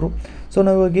ಹೋದ್ರವರು. ಸೊ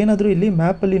ನಾವು ಇವಾಗ ಏನಾದರೂ ಇಲ್ಲಿ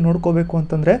ಮ್ಯಾಪಲ್ಲಿ ನೋಡ್ಕೋಬೇಕು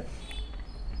ಅಂತಂದರೆ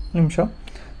ನಿಮಿಷ.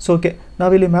 ಸೊ ಓಕೆ,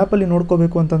 ನಾವಿಲ್ಲಿ ಮ್ಯಾಪಲ್ಲಿ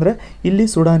ನೋಡ್ಕೋಬೇಕು ಅಂತಂದರೆ ಇಲ್ಲಿ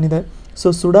ಸುಡಾನ್ ಇದೆ. ಸೊ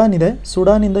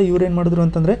ಸುಡಾನಿಂದ ಇವ್ರೇನು ಮಾಡಿದ್ರು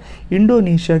ಅಂತಂದರೆ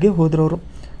ಇಂಡೋನೇಷ್ಯಾಗೆ ಹೋದ್ರವರು.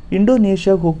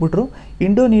 ಇಂಡೋನೇಷ್ಯಾಗೆ ಹೋಗ್ಬಿಟ್ರು.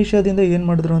 ಇಂಡೋನೇಷ್ಯಾದಿಂದ ಏನು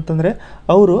ಮಾಡಿದ್ರು ಅಂತಂದರೆ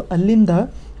ಅವರು ಅಲ್ಲಿಂದ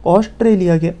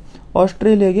ಆಸ್ಟ್ರೇಲಿಯಾಗೆ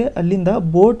ಅಲ್ಲಿಂದ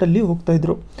ಬೋಟಲ್ಲಿ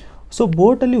ಹೋಗ್ತಾಯಿದ್ರು. ಸೊ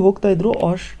ಬೋಟಲ್ಲಿ ಹೋಗ್ತಾಯಿದ್ರು.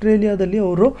 ಆಸ್ಟ್ರೇಲಿಯಾದಲ್ಲಿ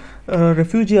ಅವರು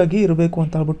ರೆಫ್ಯೂಜಿ ಆಗಿ ಇರಬೇಕು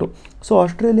ಅಂತ ಹೇಳ್ಬಿಟ್ಟು. ಸೊ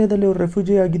ಆಸ್ಟ್ರೇಲಿಯಾದಲ್ಲಿ ಅವರು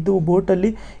ರೆಫ್ಯೂಜಿ ಆಗಿದ್ದು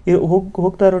ಬೋಟಲ್ಲಿ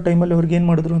ಹೋಗ್ತಾ ಇರೋ ಟೈಮಲ್ಲಿ ಅವ್ರಿಗೆ ಏನು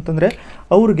ಮಾಡಿದ್ರು ಅಂತಂದರೆ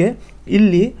ಅವ್ರಿಗೆ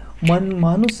ಇಲ್ಲಿ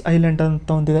ಮಾನುಸ್ ಐಲ್ಯಾಂಡ್ ಅಂತ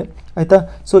ಒಂದಿದೆ, ಆಯಿತಾ.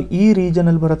 ಸೊ ಈ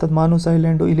ರೀಜನಲ್ಲಿ ಬರುತ್ತೆ ಮಾನುಸ್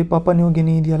ಐಲ್ಯಾಂಡು. ಇಲ್ಲಿ ಪಾಪಾ ನ್ಯೂ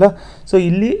ಗಿನಿ ಇದೆಯಲ್ಲ, ಸೊ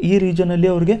ಇಲ್ಲಿ ಈ ರೀಜನಲ್ಲಿ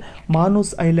ಅವ್ರಿಗೆ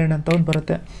ಮಾನುಸ್ ಐಲ್ಯಾಂಡ್ ಅಂತ ಒಂದು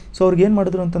ಬರುತ್ತೆ. ಸೊ ಅವ್ರಿಗೆ ಏನು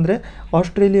ಮಾಡಿದ್ರು ಅಂತಂದರೆ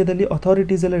ಆಸ್ಟ್ರೇಲಿಯಾದಲ್ಲಿ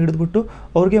ಅಥಾರಿಟೀಸ್ ಎಲ್ಲ ಹಿಡಿದ್ಬಿಟ್ಟು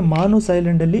ಅವ್ರಿಗೆ ಮಾನುಸ್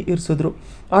ಐಲ್ಯಾಂಡಲ್ಲಿ ಇರಿಸಿದ್ರು.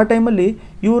 ಆ ಟೈಮಲ್ಲಿ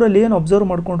ಇವರಲ್ಲಿ ಏನು ಅಬ್ಸರ್ವ್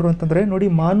ಮಾಡ್ಕೊಂಡ್ರು ಅಂತಂದರೆ ನೋಡಿ,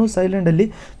 ಮಾನುಸ್ ಐಲ್ಯಾಂಡಲ್ಲಿ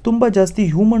ತುಂಬ ಜಾಸ್ತಿ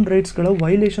ಹ್ಯೂಮನ್ ರೈಟ್ಸ್ಗಳ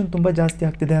ವೈಲೇಷನ್ ತುಂಬ ಜಾಸ್ತಿ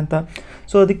ಆಗ್ತಿದೆ ಅಂತ.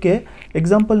 ಸೊ ಅದಕ್ಕೆ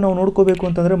ಎಕ್ಸಾಂಪಲ್ ನಾವು ನೋಡ್ಕೋಬೇಕು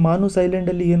ಅಂತಂದರೆ ಮಾನುಸ್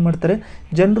ಐಲ್ಯಾಂಡಲ್ಲಿ ಏನು ಮಾಡ್ತಾರೆ,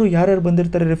 ಜನರು ಯಾರ್ಯಾರು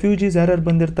ಬಂದಿರ್ತಾರೆ, ರೆಫ್ಯೂಜೀಸ್ ಯಾರ್ಯಾರು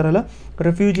ಬಂದಿರ್ತಾರಲ್ಲ,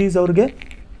 ರೆಫ್ಯೂಜೀಸ್ ಅವ್ರಿಗೆ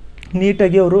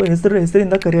ನೀಟಾಗಿ ಅವರು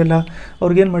ಹೆಸರಿಂದ ಕರೆಯಲ್ಲ.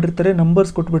 ಅವ್ರಿಗೇನು ಮಾಡಿರ್ತಾರೆ,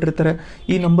 ನಂಬರ್ಸ್ ಕೊಟ್ಬಿಟ್ಟಿರ್ತಾರೆ,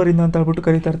 ಈ ನಂಬರಿಂದ ಅಂತ ಹೇಳ್ಬಿಟ್ಟು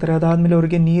ಕರೀತಾ ಇರ್ತಾರೆ. ಅದಾದಮೇಲೆ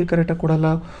ಅವ್ರಿಗೆ ನೀರು ಕರೆಕ್ಟಾಗಿ ಕೊಡಲ್ಲ,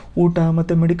 ಊಟ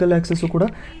ಮತ್ತು ಮೆಡಿಕಲ್ ಆ್ಯಕ್ಸಸ್ಸು ಕೂಡ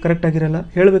ಕರೆಕ್ಟಾಗಿರಲ್ಲ.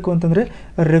 ಹೇಳಬೇಕು ಅಂತಂದರೆ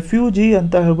ರೆಫ್ಯೂಜಿ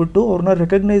ಅಂತ ಹೇಳ್ಬಿಟ್ಟು ಅವ್ರನ್ನ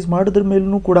ರೆಕಗ್ನೈಸ್ ಮಾಡಿದ್ರ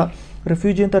ಮೇಲೂ ಕೂಡ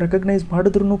ರೆಫ್ಯೂಜಿ ಅಂತ ರೆಕಗ್ನೈಸ್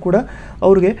ಮಾಡಿದ್ರೂ ಕೂಡ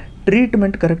ಅವ್ರಿಗೆ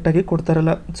ಟ್ರೀಟ್ಮೆಂಟ್ ಕರೆಕ್ಟಾಗಿ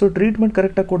ಕೊಡ್ತಾರಲ್ಲ. ಸೊ ಟ್ರೀಟ್ಮೆಂಟ್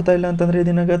ಕರೆಕ್ಟಾಗಿ ಕೊಡ್ತಾ ಇಲ್ಲ ಅಂತಂದರೆ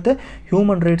ಇದೇನಾಗುತ್ತೆ,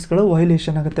 ಹ್ಯೂಮನ್ ರೈಟ್ಸ್ಗಳ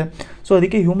ವೈಲೇಷನ್ ಆಗುತ್ತೆ. ಸೊ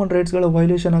ಅದಕ್ಕೆ ಹ್ಯೂಮನ್ ರೈಟ್ಸ್ಗಳ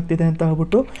ವೈಲೇಷನ್ ಆಗ್ತಿದೆ ಅಂತ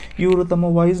ಹೇಳ್ಬಿಟ್ಟು ಇವರು ತಮ್ಮ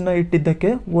ವಾಯ್ಸ್ನ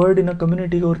ಇಟ್ಟಿದ್ದಕ್ಕೆ ವರ್ಲ್ಡಿನ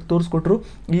ಕಮ್ಯುನಿಟಿಗೆ ಅವ್ರಿಗೆ ತೋರಿಸ್ಕೊಟ್ರು,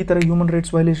 ಈ ಥರ ಹ್ಯೂಮನ್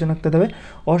ರೈಟ್ಸ್ ವೈಲೇಷನ್ ಆಗ್ತಿದ್ದಾವೆ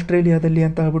ಆಸ್ಟ್ರೇಲಿಯಾದಲ್ಲಿ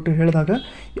ಅಂತ ಹೇಳ್ಬಿಟ್ಟು ಹೇಳಿದಾಗ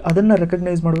ಅದನ್ನು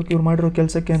ರೆಕಗ್ನೈಸ್ ಮಾಡಬೇಕು ಇವ್ರು ಮಾಡಿರೋ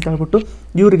ಕೆಲಸಕ್ಕೆ ಅಂತ ಹೇಳ್ಬಿಟ್ಟು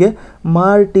ಇವರಿಗೆ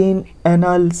ಮಾರ್ಟಿನ್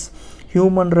ಎನಾಲ್ಸ್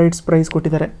ಹ್ಯೂಮನ್ ರೈಟ್ಸ್ ಪ್ರೈಸ್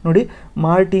ಕೊಟ್ಟಿದ್ದಾರೆ. ನೋಡಿ,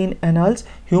 ಮಾರ್ಟಿನ್ ಎನಾಲ್ಸ್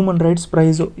ಹ್ಯೂಮನ್ ರೈಟ್ಸ್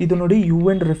ಪ್ರೈಸು ಇದು ನೋಡಿ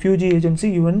UN refugee agency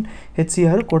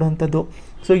UNHCR ಕೊಡೋಂಥದ್ದು.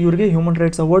 So ಇವರಿಗೆ ಹ್ಯೂಮನ್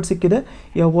ರೈಟ್ಸ್ ಅವಾರ್ಡ್ ಸಿಕ್ಕಿದೆ.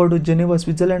 ಈ ಅವಾರ್ಡು ಜೆನೆವಾ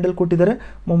ಸ್ವಿಟ್ಜರ್ಲ್ಯಾಂಡಲ್ಲಿ ಕೊಟ್ಟಿದ್ದಾರೆ.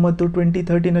 ಮೊಹಮ್ಮದ್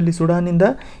 2013 ಸುಡಾನಿಂದ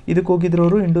ಇದಕ್ಕೆ ಹೋಗಿದ್ರು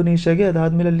ಅವರು ಇಂಡೋನೇಷ್ಯಾಗೆ,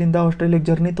 ಅದಾದಮೇಲೆ ಅಲ್ಲಿಂದ ಆಸ್ಟ್ರೇಲಿಯಾಗೆ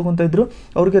ಜರ್ನಿ ತೊಗೊತಾ ಇದ್ರು.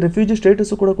 ಅವ್ರಿಗೆ ರೆಫ್ಯೂಜಿ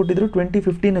ಸ್ಟೇಟಸ್ಸು ಕೂಡ ಕೊಟ್ಟಿದ್ರು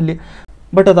 2015.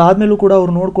 ಬಟ್ ಅದಾದಮೇಲೂ ಕೂಡ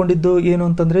ಅವ್ರು ನೋಡ್ಕೊಂಡಿದ್ದು ಏನು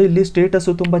ಅಂತಂದರೆ ಇಲ್ಲಿ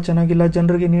ಸ್ಟೇಟಸ್ಸು ತುಂಬ ಚೆನ್ನಾಗಿಲ್ಲ,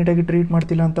 ಜನರಿಗೆ ನೀಟಾಗಿ ಟ್ರೀಟ್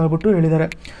ಮಾಡ್ತಿಲ್ಲ ಅಂತ ಹೇಳ್ಬಿಟ್ಟು ಹೇಳಿದ್ದಾರೆ.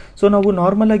 ಸೊ ನಾವು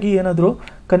ನಾರ್ಮಲಾಗಿ ಏನಾದರೂ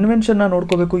ಕನ್ವೆನ್ಷನ್ನ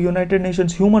ನೋಡ್ಕೋಬೇಕು. ಯುನೈಟೆಡ್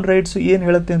ನೇಷನ್ಸ್ ಹ್ಯೂಮನ್ ರೈಟ್ಸ್ ಏನು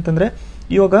ಹೇಳುತ್ತೆ ಅಂತಂದರೆ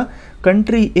ಇವಾಗ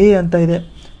ಕಂಟ್ರಿ A ಅಂತ ಇದೆ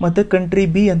ಮತ್ತು ಕಂಟ್ರಿ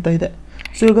B ಅಂತ ಇದೆ.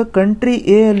 ಸೊ ಇವಾಗ ಕಂಟ್ರಿ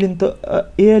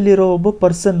ಎಲ್ಲಿರೋ ಒಬ್ಬ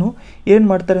ಪರ್ಸನ್ನು ಏನು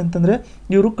ಮಾಡ್ತಾರೆ ಅಂತಂದರೆ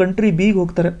ಇವರು ಕಂಟ್ರಿ ಬಿಗೆ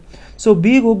ಹೋಗ್ತಾರೆ. ಸೊ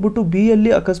ಬಿಗೆ ಹೋಗ್ಬಿಟ್ಟು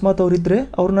ಬಿಯಲ್ಲಿ ಅಕಸ್ಮಾತ್ ಅವರಿದ್ದರೆ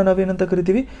ಅವ್ರನ್ನ ನಾವೇನಂತ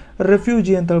ಕರಿತೀವಿ,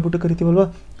 ರೆಫ್ಯೂಜಿ ಅಂತ ಹೇಳ್ಬಿಟ್ಟು ಕರಿತೀವಲ್ವ.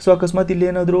 ಸೊ ಅಕಸ್ಮಾತ್ ಇಲ್ಲಿ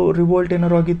ಏನಾದರೂ ರಿವೋಲ್ಟ್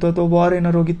ಏನಾರು ಆಗಿತ್ತು ಅಥವಾ ವಾರ್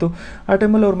ಏನಾರು ಆಗಿತ್ತು, ಆ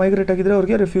ಟೈಮಲ್ಲಿ ಅವ್ರು ಮೈಗ್ರೇಟ್ ಆಗಿದ್ದರೆ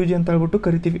ಅವ್ರಿಗೆ ರೆಫ್ಯೂಜಿ ಅಂತ ಹೇಳ್ಬಿಟ್ಟು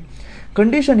ಕರಿತೀವಿ.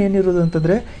 ಕಂಡೀಷನ್ ಏನಿರೋದು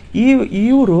ಅಂತಂದರೆ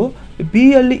ಇವರು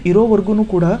ಬಿಯಲ್ಲಿ ಇರೋವರೆಗೂ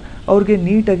ಕೂಡ ಅವ್ರಿಗೆ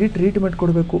ನೀಟಾಗಿ ಟ್ರೀಟ್ಮೆಂಟ್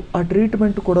ಕೊಡಬೇಕು. ಆ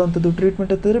ಟ್ರೀಟ್ಮೆಂಟ್ ಕೊಡೋವಂಥದ್ದು,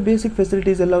 ಟ್ರೀಟ್ಮೆಂಟ್ ಅಂತಂದರೆ ಬೇಸಿಕ್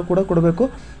ಫೆಸಿಲಿಟೀಸ್ ಎಲ್ಲ ಕೂಡ ಕೊಡಬೇಕು.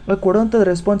 ಕೊಡೋವಂಥ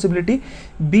ರೆಸ್ಪಾನ್ಸಿಬಿಲಿಟಿ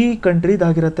ಬಿ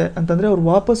ಕಂಟ್ರಿದಾಗಿರುತ್ತೆ. ಅಂತಂದರೆ ಅವ್ರು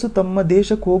ವಾಪಸ್ಸು ತಮ್ಮ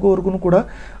ದೇಶಕ್ಕೆ ಹೋಗೋವರೆಗೂ ಕೂಡ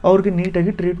ಅವ್ರಿಗೆ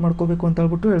ನೀಟಾಗಿ ಟ್ರೀಟ್ ಮಾಡ್ಕೋಬೇಕು ಅಂತ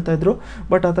ಹೇಳ್ಬಿಟ್ಟು ಹೇಳ್ತಾ ಇದ್ರು.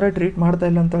 ಬಟ್ ಆ ಥರ ಟ್ರೀಟ್ ಮಾಡ್ತಾ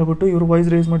ಇಲ್ಲ ಅಂತ ಹೇಳ್ಬಿಟ್ಟು ಇವರು ವಾಯ್ಸ್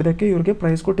ರೇಸ್ ಮಾಡಿದ್ದಕ್ಕೆ ಇವ್ರಿಗೆ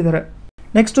ಪ್ರೈಸ್ ಕೊಟ್ಟಿದ್ದಾರೆ.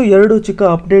 ನೆಕ್ಸ್ಟು 2 ಚಿಕ್ಕ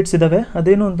ಅಪ್ಡೇಟ್ಸ್ ಇದ್ದಾವೆ.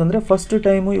 ಅದೇನು ಅಂತಂದರೆ ಫಸ್ಟ್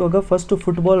ಟೈಮು ಇವಾಗ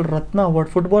ಫುಟ್ಬಾಲ್ ರತ್ನ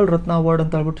ಅವಾರ್ಡ್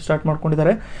ಅಂತ ಹೇಳ್ಬಿಟ್ಟು ಸ್ಟಾರ್ಟ್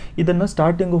ಮಾಡ್ಕೊಂಡಿದ್ದಾರೆ. ಇದನ್ನು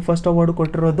ಸ್ಟಾರ್ಟಿಂಗು ಫಸ್ಟ್ ಅವಾರ್ಡು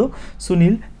ಕೊಟ್ಟಿರೋದು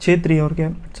ಸುನಿಲ್ ಛೇತ್ರಿ ಅವ್ರಿಗೆ.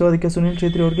 ಸೊ ಅದಕ್ಕೆ ಸುನಿಲ್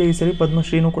ಛೇತ್ರಿ ಅವ್ರಿಗೆ ಈ ಸರಿ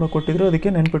ಪದ್ಮಶ್ರೀನೂ ಕೂಡ ಕೊಟ್ಟಿದ್ರು,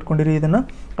 ಅದಕ್ಕೆ ನೆನ್ಪಿಟ್ಕೊಂಡಿರಿ ಇದನ್ನು.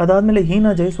 ಅದಾದಮೇಲೆ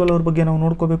ಹೀನಾ ಜೈಸ್ವಾಲ್ ಅವ್ರ ಬಗ್ಗೆ ನಾವು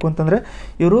ನೋಡ್ಕೋಬೇಕು ಅಂತಂದರೆ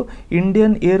ಇವರು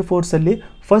Indian air ಫೋರ್ಸಲ್ಲಿ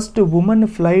first woman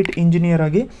flight engineer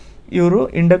ಆಗಿ ಇವರು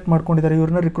ಇಂಡಕ್ಟ್ ಮಾಡ್ಕೊಂಡಿದ್ದಾರೆ,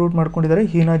 ಇವ್ರನ್ನ ರಿಕ್ರೂಟ್ ಮಾಡ್ಕೊಂಡಿದ್ದಾರೆ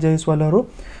ಹೀನಾ ಜೈಸ್ವಾಲ್ ಅವರು.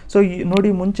 ಸೊ ನೋಡಿ,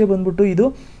 ಮುಂಚೆ ಬಂದ್ಬಿಟ್ಟು ಇದು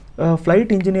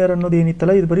ಫ್ಲೈಟ್ ಇಂಜಿನಿಯರ್ ಅನ್ನೋದು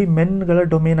ಏನಿತ್ತಲ್ಲ ಇದು ಬರೀ ಮೆನ್ಗಳ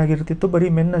ಡೊಮೇನ್ ಆಗಿರ್ತಿತ್ತು, ಬರೀ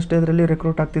ಮೆನ್ ಅಷ್ಟೇ ಅದರಲ್ಲಿ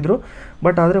ರೆಕ್ರೂಟ್ ಆಗ್ತಿದ್ರು.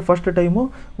 ಬಟ್ ಆದರೆ ಫಸ್ಟ್ ಟೈಮು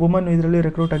ವುಮನ್ ಇದರಲ್ಲಿ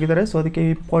ರೆಕ್ರೂಟ್ ಆಗಿದ್ದಾರೆ. ಸೊ ಅದಕ್ಕೆ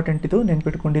ಇಂಪಾರ್ಟೆಂಟ್ ಇದು,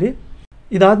 ನೆನ್ಪಿಟ್ಕೊಂಡಿರಿ.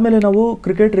 ಇದಾದಮೇಲೆ ನಾವು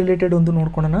ಕ್ರಿಕೆಟ್ ರಿಲೇಟೆಡ್ ಒಂದು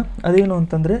ನೋಡ್ಕೊಳ್ಳೋಣ. ಅದೇನು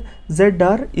ಅಂತಂದರೆ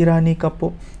ZR ಇರಾನಿ ಕಪ್ಪು.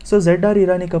 ಸೊ ZR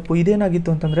ಇರಾನಿ ಕಪ್ಪು ಇದೇನಾಗಿತ್ತು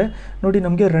ಅಂತಂದರೆ ನೋಡಿ,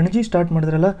 ನಮಗೆ ರಣಜಿ ಸ್ಟಾರ್ಟ್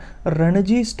ಮಾಡಿದ್ರಲ್ಲ,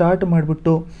 ರಣಜಿ ಸ್ಟಾರ್ಟ್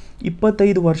ಮಾಡಿಬಿಟ್ಟು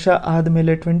 25 ವರ್ಷ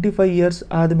ಆದಮೇಲೆ 25 ಇಯರ್ಸ್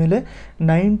ಆದಮೇಲೆ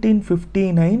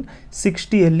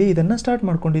 1959-60 ಇದನ್ನು ಸ್ಟಾರ್ಟ್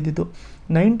ಮಾಡ್ಕೊಂಡಿದ್ದು.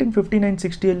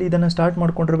 1959-60 ಇದನ್ನು ಸ್ಟಾರ್ಟ್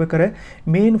ಮಾಡ್ಕೊಂಡಿರ್ಬೇಕಾದ್ರೆ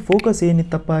ಮೇನ್ ಫೋಕಸ್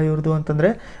ಏನಿತ್ತಪ್ಪ ಇವ್ರದ್ದು ಅಂತಂದರೆ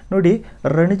ನೋಡಿ,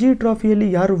 ರಣಜಿ ಟ್ರಾಫಿಯಲ್ಲಿ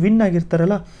ಯಾರು ವಿನ್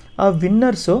ಆಗಿರ್ತಾರಲ್ಲ ಆ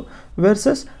winners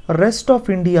versus rest of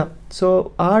India. So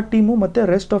ಆ ಟೀಮು ಮತ್ತು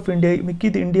ರೆಸ್ಟ್ ಆಫ್ ಇಂಡಿಯಾ,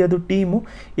 ಮಿಕ್ಕಿದ ಇಂಡಿಯಾದು ಟೀಮು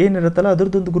ಏನಿರುತ್ತಲ್ಲ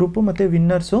ಅದರದ್ದೊಂದು ಗ್ರೂಪು ಮತ್ತು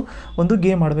ವಿನ್ನರ್ಸು ಒಂದು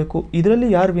ಗೇಮ್ ಆಡಬೇಕು. ಇದರಲ್ಲಿ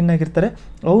ಯಾರು ವಿನ್ ಆಗಿರ್ತಾರೆ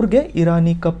ಅವ್ರಿಗೆ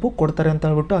ಇರಾನಿ ಕಪ್ಪು ಕೊಡ್ತಾರೆ ಅಂತ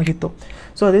ಹೇಳ್ಬಿಟ್ಟು ಆಗಿತ್ತು.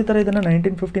 ಸೊ ಅದೇ ಥರ ಇದನ್ನು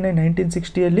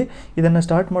 1959-1960 ಇದನ್ನು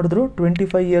ಸ್ಟಾರ್ಟ್ ಮಾಡಿದ್ರು.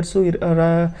 25 ಇಯರ್ಸು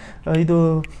ಇದು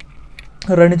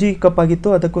ರಣಜಿ ಕಪ್ ಆಗಿತ್ತು,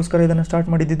 ಅದಕ್ಕೋಸ್ಕರ ಇದನ್ನು ಸ್ಟಾರ್ಟ್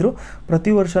ಮಾಡಿದ್ರು.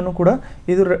 ಪ್ರತಿ ವರ್ಷವೂ ಕೂಡ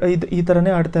ಇದು ಈ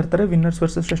ಥರನೇ ಆಡ್ತಾ ಇರ್ತಾರೆ, winners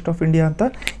versus rest of India ಅಂತ.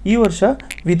 ಈ ವರ್ಷ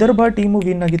Vidarbha team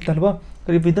win ಆಗಿತ್ತಲ್ವಾ,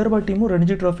 Vidarbha team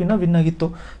Ranji ಟ್ರಾಫಿನ win ಆಗಿತ್ತು.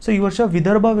 ಸೊ ಈ ವರ್ಷ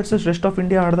Vidarbha versus rest of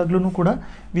India ಆಡಿದಾಗ್ಲೂ ಕೂಡ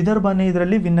ವಿದರ್ಭನೇ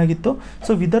ಇದರಲ್ಲಿ ವಿನ್ ಆಗಿತ್ತು.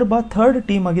 ಸೊ ವಿದರ್ಭ 3rd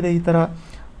ಟೀಮ್ ಆಗಿದೆ ಈ ಥರ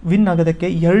ವಿನ್ ಆಗೋದಕ್ಕೆ,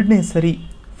 2ನೇ ಸರಿ.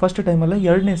 ಫಸ್ಟ್ ಟೈಮಲ್ಲ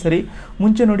 2ನೇ ಸರಿ.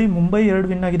 ಮುಂಚೆ ನೋಡಿ ಮುಂಬೈ 2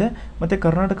 ವಿನ್ ಆಗಿದೆ ಮತ್ತು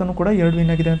ಕರ್ನಾಟಕನೂ ಕೂಡ 2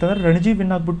 ವಿನ್ ಆಗಿದೆ. ಅಂತಂದರೆ ರಣಜಿ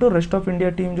ವಿನ್ ಆಗಿಬಿಟ್ಟು ರೆಸ್ಟ್ ಆಫ್ ಇಂಡಿಯಾ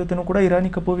ಟೀಮ್ ಜೊತೆನೂ ಕೂಡ ಇರಾನಿ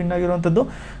ಕಪ್ಪು ವಿನ್ ಆಗಿರುವಂಥದ್ದು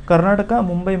ಕರ್ನಾಟಕ,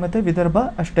 ಮುಂಬೈ ಮತ್ತು ವಿದರ್ಭ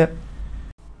ಅಷ್ಟೇ.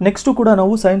 ನೆಕ್ಸ್ಟು ಕೂಡ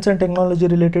ನಾವು ಸೈನ್ಸ್ ಆ್ಯಂಡ್ ಟೆಕ್ನಾಲಜಿ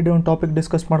ರಿಲೇಟೆಡ್ ಒಂದು ಟಾಪಿಕ್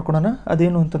ಡಿಸ್ಕಸ್ ಮಾಡ್ಕೊಳ್ಳೋಣ.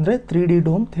 ಅದೇನು ಅಂತಂದರೆ 3D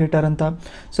ಡೋಮ್ ಥಿಯೇಟರ್ ಅಂತ.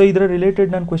 ಸೊ ಇದರ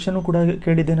ರಿಲೇಟೆಡ್ ನಾನು ಕ್ವೆಶನು ಕೂಡ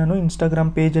ಕೇಳಿದ್ದೆ ನಾನು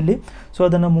ಇನ್ಸ್ಟಾಗ್ರಾಮ್ ಪೇಜಲ್ಲಿ. ಸೊ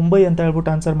ಅದನ್ನು ಮುಂಬೈ ಅಂತ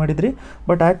ಹೇಳ್ಬಿಟ್ಟು ಆನ್ಸರ್ ಮಾಡಿದ್ರಿ.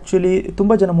 ಬಟ್ ಆ್ಯಕ್ಚುಲಿ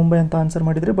ತುಂಬ ಜನ ಮುಂಬೈ ಅಂತ ಆನ್ಸರ್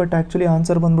ಮಾಡಿದ್ರಿ. ಬಟ್ ಆ್ಯಕ್ಚುಲಿ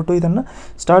ಆನ್ಸರ್ ಬಂದ್ಬಿಟ್ಟು ಇದನ್ನು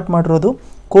ಸ್ಟಾರ್ಟ್ ಮಾಡಿರೋದು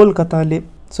ಕೋಲ್ಕತ್ತಾ ಅಲ್ಲಿ.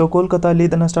 ಸೊ ಕೋಲ್ಕತ್ತಾ ಅಲ್ಲಿ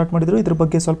ಇದನ್ನು ಸ್ಟಾರ್ಟ್ ಮಾಡಿದ್ರು. ಇದ್ರ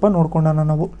ಬಗ್ಗೆ ಸ್ವಲ್ಪ ನೋಡ್ಕೊಳ್ಳೋಣ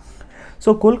ನಾವು. ಸೊ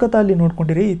ಕೋಲ್ಕತ್ತಾ ಅಲ್ಲಿ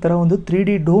ನೋಡ್ಕೊಂಡಿರಿ, ಈ ಥರ ಒಂದು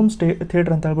 3D ಡೋಮ್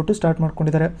ಥಿಯೇಟ್ರ್ ಅಂತ ಹೇಳ್ಬಿಟ್ಟು ಸ್ಟಾರ್ಟ್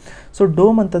ಮಾಡ್ಕೊಂಡಿದ್ದಾರೆ. ಸೊ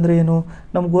ಡೋಮ್ ಅಂತಂದರೆ ಏನು,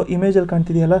 ನಮಗೂ ಇಮೇಜಲ್ಲಿ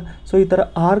ಕಾಣ್ತಿದೆಯಲ್ಲ, ಸೊ ಈ ಥರ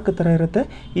ಆರ್ಕ್ ಥರ ಇರುತ್ತೆ.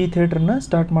 ಈ ಥಿಯೇಟ್ರನ್ನ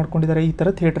ಸ್ಟಾರ್ಟ್ ಮಾಡ್ಕೊಂಡಿದ್ದಾರೆ, ಈ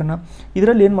ಥರ ಥಿಯೇಟ್ರನ್ನ.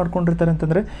 ಇದರಲ್ಲಿ ಏನು ಮಾಡ್ಕೊಂಡಿರ್ತಾರೆ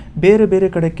ಅಂತಂದರೆ ಬೇರೆ ಬೇರೆ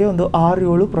ಕಡೆಗೆ ಒಂದು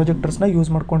 6-7 ಪ್ರೊಜೆಕ್ಟರ್ಸ್ನ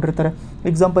ಯೂಸ್ ಮಾಡ್ಕೊಂಡಿರ್ತಾರೆ.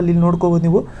 ಎಕ್ಸಾಂಪಲ್ ಇಲ್ಲಿ ನೋಡ್ಕೋಬೋದು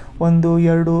ನೀವು, 1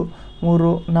 2 3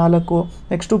 4,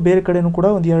 ನೆಕ್ಸ್ಟು ಬೇರೆ ಕಡೆಯೂ ಕೂಡ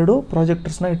ಒಂದು 2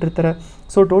 ಪ್ರಾಜೆಕ್ಟರ್ಸ್ನ ಇಟ್ಟಿರ್ತಾರೆ.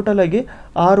 ಸೊ ಟೋಟಲಾಗಿ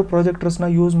 6 ಪ್ರಾಜೆಕ್ಟರ್ಸ್ನ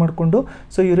ಯೂಸ್ ಮಾಡಿಕೊಂಡು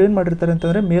ಸೊ ಇವ್ರೇನು ಮಾಡಿರ್ತಾರೆ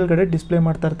ಅಂತಂದರೆ ಮೇಲ್ಗಡೆ ಡಿಸ್ಪ್ಲೇ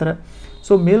ಮಾಡ್ತಾ ಇರ್ತಾರೆ.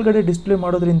 ಸೊ ಮೇಲ್ಗಡೆ ಡಿಸ್ಪ್ಲೇ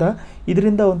ಮಾಡೋದ್ರಿಂದ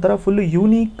ಇದರಿಂದ ಒಂಥರ ಫುಲ್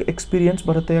ಯೂನೀಕ್ ಎಕ್ಸ್ಪೀರಿಯೆನ್ಸ್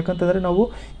ಬರುತ್ತೆ. ಯಾಕಂತಂದರೆ ನಾವು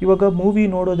ಇವಾಗ ಮೂವಿ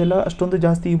ನೋಡೋದೆಲ್ಲ ಅಷ್ಟೊಂದು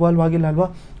ಜಾಸ್ತಿ ಇವಾಲ್ವ್ ಆಗಿಲ್ಲ ಅಲ್ವಾ.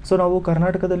 ಸೊ ನಾವು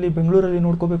ಕರ್ನಾಟಕದಲ್ಲಿ ಬೆಂಗಳೂರಲ್ಲಿ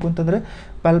ನೋಡ್ಕೋಬೇಕು ಅಂತಂದರೆ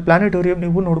ಪ್ಲಾನೆಟೋರಿಯಂ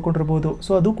ನೀವು ನೋಡ್ಕೊಂಡಿರ್ಬೋದು.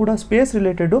 ಸೊ ಅದು ಕೂಡ ಸ್ಪೇಸ್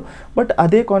ರಿಲೇಟೆಡು, ಬಟ್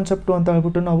ಅದೇ ಕಾನ್ಸೆಪ್ಟು ಅಂತ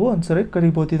ಹೇಳ್ಬಿಟ್ಟು ನಾವು ಒಂದ್ಸರಿ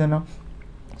ಕರಿಬೋದು ಇದನ್ನು.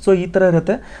 ಸೊ ಈ ಥರ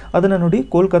ಇರುತ್ತೆ. ಅದನ್ನು ನೋಡಿ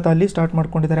ಕೋಲ್ಕತ್ತಾದಲ್ಲಿ ಸ್ಟಾರ್ಟ್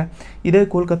ಮಾಡ್ಕೊಂಡಿದ್ದಾರೆ. ಇದೇ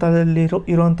ಕೋಲ್ಕತ್ತಾದಲ್ಲಿ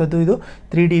ಇರೋವಂಥದ್ದು ಇದು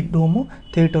 3D dome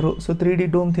theatre. So 3D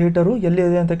dome theatre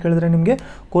ಎಲ್ಲಿದೆ ಅಂತ ಕೇಳಿದ್ರೆ ನಿಮಗೆ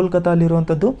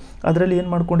ಕೋಲ್ಕತ್ತಾಲ್ಲಿರುವಂಥದ್ದು. ಅದರಲ್ಲಿ ಏನು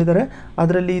ಮಾಡ್ಕೊಂಡಿದ್ದಾರೆ,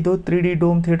 ಅದರಲ್ಲಿ ಇದು 3D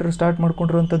dome theatre start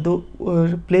ಮಾಡ್ಕೊಂಡಿರುವಂಥದ್ದು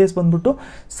place ಬಂದ್ಬಿಟ್ಟು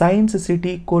ಸೈನ್ಸ್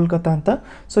ಸಿಟಿ ಕೋಲ್ಕತ್ತಾ ಅಂತ.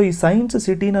 ಸೊ ಈ ಸೈನ್ಸ್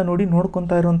ಸಿಟಿನ ನೋಡಿ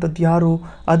ನೋಡ್ಕೊತಾ ಇರುವಂಥದ್ದು ಯಾರು,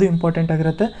 ಅದು ಇಂಪಾರ್ಟೆಂಟ್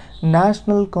ಆಗಿರುತ್ತೆ.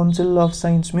 ನ್ಯಾಷನಲ್ ಕೌನ್ಸಿಲ್ ಆಫ್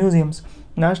ಸೈನ್ಸ್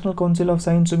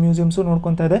ಮ್ಯೂಸಿಯಮ್ಸು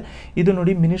ನೋಡ್ಕೊತಾ ಇದೆ. ಇದು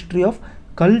ನೋಡಿ ಮಿನಿಸ್ಟ್ರಿ ಆಫ್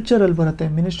ಕಲ್ಚರಲ್ಲಿ ಬರುತ್ತೆ.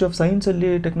 ಮಿನಿಸ್ಟ್ರಿ ಆಫ್ ಸೈನ್ಸಲ್ಲಿ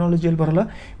ಟೆಕ್ನಾಲಜಿಯಲ್ಲಿ ಬರೋಲ್ಲ,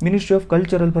 ಮಿನಿಸ್ಟ್ರಿ ಆಫ್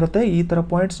ಕಲ್ಚರಲ್ಲಿ ಬರುತ್ತೆ. ಈ ಥರ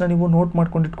ಪಾಯಿಂಟ್ಸ್ನ ನೀವು ನೋಟ್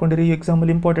ಮಾಡ್ಕೊಂಡು ಇಟ್ಕೊಂಡಿರಿ,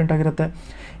 ಎಕ್ಸಾಮಲ್ಲಿ ಇಂಪಾರ್ಟೆಂಟ್ ಆಗಿರುತ್ತೆ.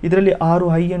 ಇದರಲ್ಲಿ 6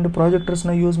 ಹೈ ಎಂಡ್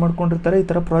ಪ್ರಾಜೆಕ್ಟರ್ಸ್ನ ಯೂಸ್ ಮಾಡ್ಕೊಂಡಿರ್ತಾರೆ ಈ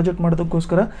ಥರ ಪ್ರಾಜೆಕ್ಟ್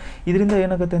ಮಾಡೋದಕ್ಕೋಸ್ಕರ. ಇದರಿಂದ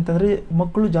ಏನಾಗುತ್ತೆ ಅಂತಂದರೆ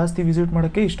ಮಕ್ಕಳು ಜಾಸ್ತಿ ವಿಸಿಟ್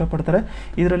ಮಾಡೋಕ್ಕೆ ಇಷ್ಟಪಡ್ತಾರೆ.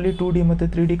 ಇದರಲ್ಲಿ 2D ಮತ್ತು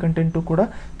 3D ಕಂಟೆಂಟು ಕೂಡ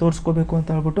ತೋರಿಸ್ಕೋಬೇಕು ಅಂತ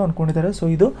ಹೇಳ್ಬಿಟ್ಟು ಅಂದ್ಕೊಂಡಿದ್ದಾರೆ. ಸೊ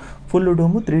ಇದು full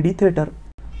dome 3D theatre.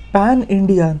 PAN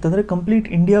India ಅಂತಂದರೆ ಕಂಪ್ಲೀಟ್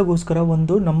ಇಂಡಿಯಾಗೋಸ್ಕರ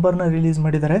ಒಂದು ನಂಬರ್ನ ರಿಲೀಸ್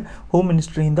ಮಾಡಿದ್ದಾರೆ ಹೋಮ್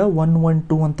ಮಿನಿಸ್ಟ್ರಿಯಿಂದ,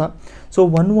 112 ಅಂತ. ಸೊ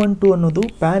 112 ಅನ್ನೋದು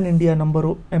PAN India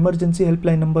number, emergency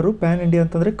helpline number. PAN India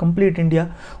ಅಂತಂದರೆ ಕಂಪ್ಲೀಟ್ ಇಂಡಿಯಾ,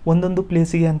 ಒಂದೊಂದು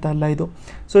ಪ್ಲೇಸಿಗೆ ಅಂತ ಅಲ್ಲ ಇದು.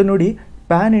 ಸೊ ನೋಡಿ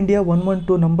ಪ್ಯಾನ್ ಇಂಡಿಯಾ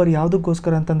 112 ನಂಬರ್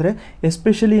ಯಾವುದಕ್ಕೋಸ್ಕರ ಅಂತಂದರೆ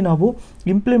ಎಸ್ಪೆಷಲಿ ನಾವು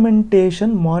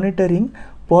implementation monitoring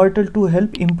portal to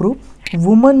help improve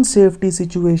woman safety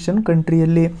situation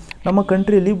ಕಂಟ್ರಿಯಲ್ಲಿ. ನಮ್ಮ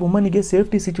ಕಂಟ್ರಿಯಲ್ಲಿ ವುಮನಿಗೆ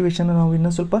ಸೇಫ್ಟಿ ಸಿಚುವೇಶನ್ ನಾವು ಇನ್ನೂ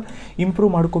ಸ್ವಲ್ಪ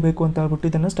ಇಂಪ್ರೂವ್ ಮಾಡ್ಕೋಬೇಕು ಅಂತ ಹೇಳ್ಬಿಟ್ಟು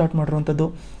ಇದನ್ನು ಸ್ಟಾರ್ಟ್ ಮಾಡಿರುವಂಥದ್ದು.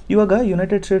 ಇವಾಗ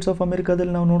ಯುನೈಟೆಡ್ ಸ್ಟೇಟ್ಸ್ ಆಫ್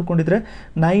ಅಮೆರಿಕಾದಲ್ಲಿ ನಾವು ನೋಡ್ಕೊಂಡಿದ್ರೆ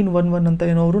 911 ಅಂತ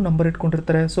ಏನೋ ಅವರು ನಂಬರ್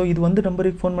ಇಟ್ಕೊಂಡಿರ್ತಾರೆ. ಸೊ ಇದು ಒಂದು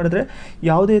ನಂಬರಿಗೆ ಫೋನ್ ಮಾಡಿದ್ರೆ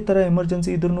ಯಾವುದೇ ಥರ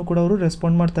ಎಮರ್ಜೆನ್ಸಿ ಇದ್ರೂ ಕೂಡ ಅವರು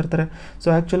ರೆಸ್ಪಾಂಡ್ ಮಾಡ್ತಾ ಇರ್ತಾರೆ. ಸೊ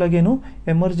ಆ್ಯಕ್ಚುಲಾಗಿ ಏನು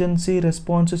ಎಮರ್ಜೆನ್ಸಿ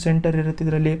ರೆಸ್ಪಾನ್ಸ್ ಸೆಂಟರ್ ಇರುತ್ತೆ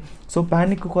ಇದರಲ್ಲಿ. ಸೊ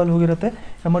ಪ್ಯಾನಿಕ್ ಕಾಲ್ ಹೋಗಿರುತ್ತೆ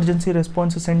ಎಮರ್ಜೆನ್ಸಿ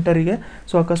ರೆಸ್ಪಾನ್ಸ್ ಸೆಂಟರಿಗೆ.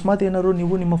 ಸೊ ಅಕಸ್ಮಾತ್ ಏನಾದ್ರು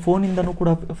ನೀವು ನಿಮ್ಮ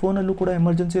ಫೋನಲ್ಲೂ ಕೂಡ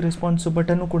ಎಮರ್ಜೆನ್ಸಿ ರೆಸ್ಪಾನ್ಸ್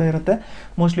ಬಟನ್ನು ಕೂಡ ಇರುತ್ತೆ.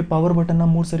 ಮೋಸ್ಟ್ಲಿ ಪವರ್ ಬಟನ್ನ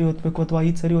 3 ಸರಿ ಒತ್ತಬೇಕು ಅಥವಾ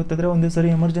 5 ಸರಿ ಒತ್ತಿದ್ರೆ ಒಂದೇ ಸರಿ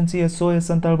ಎಮರ್ಜೆನ್ಸಿ SOS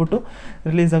ಅಂತ ಹೇಳ್ಬಿಟ್ಟು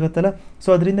ರಿಲೀಸ್ ಆಗುತ್ತಲ್ಲ. ಸೊ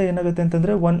ಅದರಿಂದ ಏನಾಗುತ್ತೆ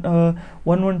ಅಂತಂದರೆ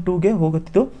 112ಗೆ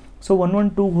ಹೋಗುತ್ತಿದ್ದು. ಸೊ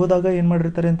 112 ಹೋದಾಗ ಏನು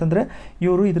ಮಾಡಿರ್ತಾರೆ ಅಂತಂದರೆ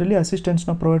ಇವರು ಇದರಲ್ಲಿ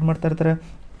ಅಸಿಸ್ಟೆನ್ಸ್ನ ಪ್ರೊವೈಡ್ ಮಾಡ್ತಾ ಇರ್ತಾರೆ.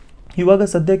 ಇವಾಗ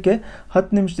ಸದ್ಯಕ್ಕೆ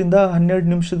 10 ನಿಮಿಷದಿಂದ 12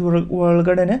 ನಿಮಿಷದ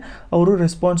ಒಳಗಡೆ ಅವರು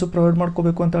ರೆಸ್ಪಾನ್ಸು ಪ್ರೊವೈಡ್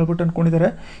ಮಾಡ್ಕೋಬೇಕು ಅಂತ ಹೇಳ್ಬಿಟ್ಟು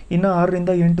ಅಂದ್ಕೊಂಡಿದ್ದಾರೆ. ಇನ್ನು 6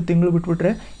 ರಿಂದ 8 ತಿಂಗಳು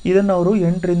ಬಿಟ್ಬಿಟ್ರೆ ಇದನ್ನು ಅವರು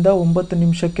 8 ರಿಂದ 9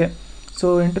 ನಿಮಿಷಕ್ಕೆ, ಸೊ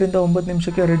 8 ರಿಂದ 9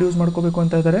 ನಿಮಿಷಕ್ಕೆ ರೆಡ್ಯೂಸ್ ಮಾಡ್ಕೋಬೇಕು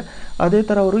ಅಂತ ಇದ್ದಾರೆ. ಅದೇ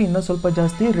ಥರ ಅವರು ಇನ್ನೂ ಸ್ವಲ್ಪ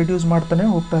ಜಾಸ್ತಿ ರೆಡ್ಯೂಸ್ ಮಾಡ್ತಾನೆ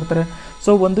ಹೋಗ್ತಾ ಇರ್ತಾರೆ.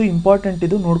 ಸೊ ಒಂದು ಇಂಪಾರ್ಟೆಂಟ್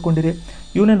ಇದು ನೋಡ್ಕೊಂಡಿರಿ,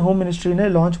 ಯೂನಿಯನ್ ಹೋಮ್ ಮಿನಿಸ್ಟ್ರಿನೇ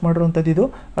ಲಾಂಚ್ ಮಾಡಿರೋವಂಥದ್ದು ಇದು,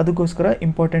 ಅದಕ್ಕೋಸ್ಕರ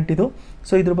ಇಂಪಾರ್ಟೆಂಟ್ ಇದು.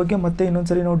 ಸೊ ಇದ್ರ ಬಗ್ಗೆ ಮತ್ತೆ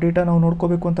ಇನ್ನೊಂದ್ಸರಿ ನಾವು ಡೇಟಾ ನಾವು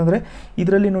ನೋಡ್ಕೋಬೇಕು ಅಂತಂದರೆ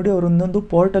ಇದರಲ್ಲಿ ನೋಡಿ ಅವರು ಒಂದೊಂದು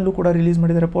ಪೋರ್ಟಲ್ಲು ಕೂಡ ರಿಲೀಸ್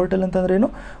ಮಾಡಿದ್ದಾರೆ. ಪೋರ್ಟಲ್ ಅಂತಂದ್ರೆ ಏನು,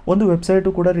 ಒಂದು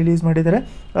ವೆಬ್ಸೈಟು ಕೂಡ ರಿಲೀಸ್ ಮಾಡಿದ್ದಾರೆ.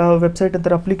 ವೆಬ್ಸೈಟ್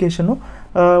ಅಂತಾರೆ ಅಪ್ಲಿಕೇಶನ್ನು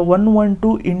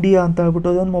 112 ಇಂಡಿಯಾ ಅಂತ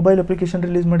ಹೇಳ್ಬಿಟ್ಟು ಅದೊಂದು ಮೊಬೈಲ್ ಅಪ್ಲಿಕೇಶನ್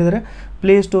ರಿಲೀಸ್ ಮಾಡಿದ್ದಾರೆ.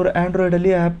 ಪ್ಲೇಸ್ಟೋರ್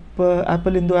ಆ್ಯಂಡ್ರಾಯ್ಡಲ್ಲಿ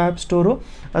ಆ್ಯಪಲಿಂದು ಆ್ಯಪ್ ಸ್ಟೋರು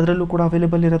ಅದರಲ್ಲೂ ಕೂಡ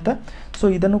ಅವೈಲೇಬಲ್ ಇರುತ್ತೆ. ಸೊ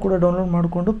ಇದನ್ನು ಕೂಡ ಡೌನ್ಲೋಡ್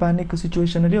ಮಾಡಿಕೊಂಡು ಪ್ಯಾನಿಕ್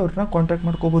ಸಿಚುವೇಷನಲ್ಲಿ ಅವ್ರನ್ನ ಕಾಂಟ್ಯಾಕ್ಟ್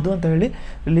ಮಾಡ್ಕೋಬೋದು ಅಂತ ಹೇಳಿ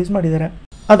ರಿಲೀಸ್ ಮಾಡಿದ್ದಾರೆ.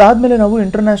 ಅದಾದಮೇಲೆ ನಾವು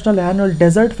ಇಂಟರ್ನ್ಯಾಷನಲ್ ಆ್ಯನ್ಯುವಲ್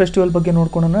ಡೆಸರ್ಟ್ ಫೆಸ್ಟಿವಲ್ ಬಗ್ಗೆ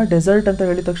ನೋಡ್ಕೊಳ್ಳೋಣ. ಡೆಸರ್ಟ್ ಅಂತ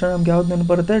ಹೇಳಿದ ತಕ್ಷಣ ನಮ್ಗೆ ಯಾವ್ದು ನೆನಪು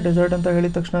ಬರುತ್ತೆ? ಡೆಸರ್ಟ್ ಅಂತ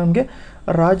ಹೇಳಿದ ತಕ್ಷಣ ನಮಗೆ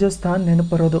ರಾಜಸ್ಥಾನ್ ನೆನಪು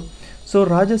ಬರೋದು. ಸೊ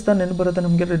ರಾಜಸ್ಥಾನ್ ನೆನಪು ಬರುತ್ತೆ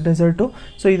ನಮಗೆ ಡೆಸರ್ಟು.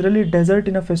 ಸೊ ಇದರಲ್ಲಿ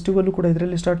ಡೆಸರ್ಟಿನ ಫೆಸ್ಟಿವಲ್ಲು ಕೂಡ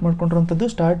ಇದರಲ್ಲಿ ಸ್ಟಾರ್ಟ್ ಮಾಡ್ಕೊಂಡಿರೋಂಥದ್ದು.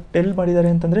 ಎಲ್ಲಿ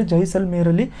ಮಾಡಿದ್ದಾರೆ ಅಂತಂದರೆ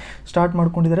ಜೈಸಲ್ಮೇರಲ್ಲಿ ಸ್ಟಾರ್ಟ್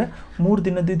ಮಾಡ್ಕೊಂಡಿದ್ದಾರೆ. 3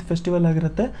 ದಿನದ ಇದು ಫೆಸ್ಟಿವಲ್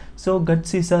ಆಗಿರುತ್ತೆ. ಸೊ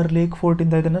ಗಡ್ಸಿಸಾರ್ ಲೇಕ್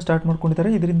ಫೋರ್ಟಿಂದ ಇದನ್ನು ಸ್ಟಾರ್ಟ್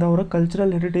ಮಾಡ್ಕೊಂಡಿದ್ದಾರೆ. ಇದರಿಂದ ಅವರ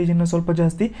ಕಲ್ಚರಲ್ ಹೆರಿಟೇಜನ್ನು ಸ್ವಲ್ಪ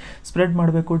ಜಾಸ್ತಿ ಸ್ಪ್ರೆಡ್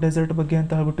ಮಾಡಬೇಕು ಡೆಸರ್ಟ್ ಬಗ್ಗೆ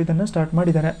ಅಂತ ಹೇಳ್ಬಿಟ್ಟು ಇದನ್ನು ಸ್ಟಾರ್ಟ್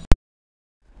ಮಾಡಿದ್ದಾರೆ.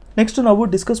 ನೆಕ್ಸ್ಟ್ ನಾವು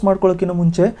ಡಿಸ್ಕಸ್ ಮಾಡ್ಕೊಳ್ಳೋಕ್ಕಿಂತ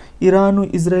ಮುಂಚೆ ಇರಾನು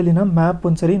ಇಸ್ರೇಲಿನ ಮ್ಯಾಪ್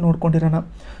ಒಂದ್ಸರಿ ನೋಡ್ಕೊಂಡಿರೋಣ.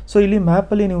 ಸೊ ಇಲ್ಲಿ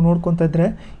ಮ್ಯಾಪಲ್ಲಿ ನೀವು ನೋಡ್ಕೊತಾ ಇದ್ದರೆ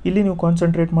ಇಲ್ಲಿ ನೀವು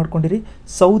ಕಾನ್ಸಂಟ್ರೇಟ್ ಮಾಡ್ಕೊಂಡಿರಿ.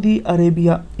 ಸೌದಿ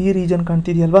ಅರೇಬಿಯಾ ಈ ರೀಜನ್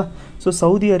ಕಾಣ್ತಿದೆಯಲ್ವಾ? ಸೊ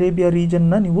ಸೌದಿ ಅರೇಬಿಯಾ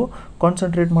ರೀಜನ್ನ ನೀವು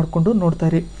ಕಾನ್ಸಂಟ್ರೇಟ್ ಮಾಡಿಕೊಂಡು ನೋಡ್ತಾ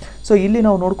ಇರಿ. ಸೊ ಇಲ್ಲಿ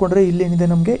ನಾವು ನೋಡಿಕೊಂಡ್ರೆ ಇಲ್ಲೇನಿದೆ,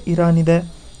 ನಮಗೆ ಇರಾನ್ ಇದೆ.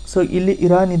 ಸೊ ಇಲ್ಲಿ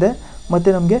ಇರಾನ್ ಇದೆ,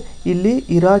 ಮತ್ತು ನಮಗೆ ಇಲ್ಲಿ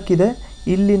ಇರಾಕ್ ಇದೆ,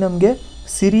 ಇಲ್ಲಿ ನಮಗೆ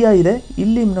ಸಿರಿಯಾ ಇದೆ,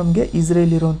 ಇಲ್ಲಿ ನಮಗೆ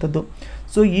ಇಸ್ರೇಲ್ ಇರುವಂಥದ್ದು.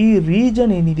 ಸೊ ಈ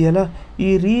ರೀಜನ್ ಏನಿದೆಯಲ್ಲ, ಈ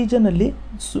ರೀಜನಲ್ಲಿ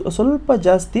ಸ್ವಲ್ಪ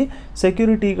ಜಾಸ್ತಿ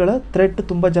ಸೆಕ್ಯೂರಿಟಿಗಳ ಥ್ರೆಟ್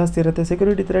ತುಂಬ ಜಾಸ್ತಿ ಇರುತ್ತೆ.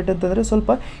 ಸೆಕ್ಯೂರಿಟಿ ಥ್ರೆಟ್ ಅಂತಂದರೆ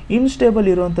ಸ್ವಲ್ಪ ಇನ್ಸ್ಟೇಬಲ್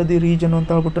ಇರುವಂಥದ್ದು ಈ ರೀಜನ್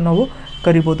ಅಂತ ಹೇಳ್ಬಿಟ್ಟು ನಾವು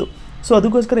ಕರಿಬೋದು. ಸೊ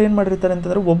ಅದಕ್ಕೋಸ್ಕರ ಏನು ಮಾಡಿರ್ತಾರೆ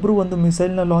ಅಂತಂದರೆ ಒಬ್ಬರು ಒಂದು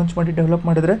ಮಿಸೈಲ್ನ ಲಾಂಚ್ ಮಾಡಿ ಡೆವಲಪ್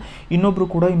ಮಾಡಿದರೆ ಇನ್ನೊಬ್ಬರು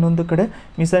ಕೂಡ ಇನ್ನೊಂದು ಕಡೆ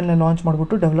ಮಿಸೈಲ್ನ ಲಾಂಚ್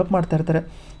ಮಾಡಿಬಿಟ್ಟು ಡೆವಲಪ್ ಮಾಡ್ತಾ ಇರ್ತಾರೆ.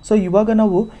 ಸೊ ಇವಾಗ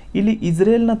ನಾವು ಇಲ್ಲಿ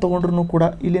ಇಸ್ರೇಲ್ನ ತೊಗೊಂಡ್ರೂ ಕೂಡ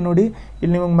ಇಲ್ಲಿ ನೋಡಿ,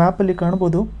 ಇಲ್ಲಿ ನಿಮಗೆ ಮ್ಯಾಪಲ್ಲಿ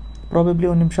ಕಾಣ್ಬೋದು ಪ್ರಾಬಬ್ಲಿ,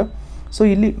 ಒಂದು ನಿಮಿಷ. ಸೊ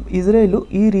ಇಲ್ಲಿ ಇಸ್ರೇಲು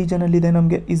ಈ ರೀಜನಲ್ಲಿದೆ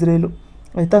ನಮಗೆ ಇಸ್ರೇಲು,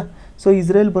 ಆಯಿತಾ? ಸೊ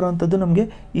ಇಸ್ರೇಲ್ ಬರೋವಂಥದ್ದು ನಮಗೆ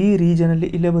ಈ ರೀಜನಲ್ಲಿ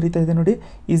ಇಲ್ಲೇ ಬರೀತಾ ಇದೆ ನೋಡಿ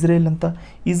ಇಸ್ರೇಲ್ ಅಂತ.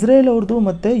 ಇಸ್ರೇಲ್ ಅವ್ರದ್ದು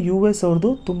ಮತ್ತು US ಅವ್ರದ್ದು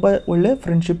ತುಂಬ ಒಳ್ಳೆ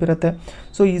ಫ್ರೆಂಡ್ಶಿಪ್ ಇರುತ್ತೆ.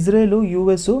 So Israel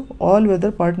US all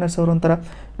weather partners ಅವರು ಅಂತಾರೆ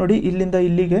ನೋಡಿ. ಇಲ್ಲಿಂದ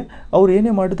ಇಲ್ಲಿಗೆ ಅವ್ರು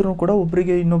ಏನೇ ಮಾಡಿದ್ರು ಕೂಡ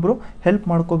ಒಬ್ಬರಿಗೆ ಇನ್ನೊಬ್ಬರು ಹೆಲ್ಪ್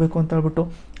ಮಾಡ್ಕೋಬೇಕು ಅಂತ ಹೇಳ್ಬಿಟ್ಟು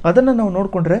ಅದನ್ನು ನಾವು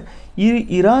ನೋಡಿಕೊಂಡ್ರೆ ಈ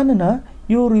ಇರಾನ್ನ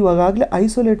ಇವರು ಇವಾಗಲೇ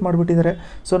ಐಸೋಲೇಟ್ ಮಾಡಿಬಿಟ್ಟಿದ್ದಾರೆ.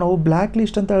 ಸೊ ನಾವು ಬ್ಲ್ಯಾಕ್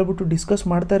ಲಿಸ್ಟ್ ಅಂತ ಹೇಳ್ಬಿಟ್ಟು ಡಿಸ್ಕಸ್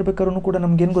ಮಾಡ್ತಾ ಇರಬೇಕಾದ್ರೂ ಕೂಡ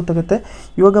ನಮಗೇನು ಗೊತ್ತಾಗುತ್ತೆ,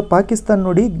 ಇವಾಗ ಪಾಕಿಸ್ತಾನ್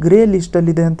ನೋಡಿ ಗ್ರೇ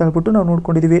ಲಿಸ್ಟಲ್ಲಿದೆ ಅಂತ ಹೇಳ್ಬಿಟ್ಟು ನಾವು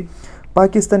ನೋಡ್ಕೊಂಡಿದ್ದೀವಿ.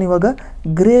 ಪಾಕಿಸ್ತಾನ್ ಇವಾಗ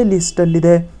ಗ್ರೇ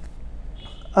ಲಿಸ್ಟಲ್ಲಿದೆ.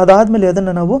 ಅದಾದಮೇಲೆ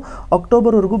ಅದನ್ನು ನಾವು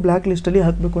ಅಕ್ಟೋಬರ್ವರೆಗೂ ಬ್ಲ್ಯಾಕ್ ಲಿಸ್ಟಲ್ಲಿ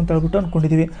ಹಾಕಬೇಕು ಅಂತ ಹೇಳ್ಬಿಟ್ಟು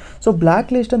ಅಂದ್ಕೊಂಡಿದ್ದೀವಿ. ಸೊ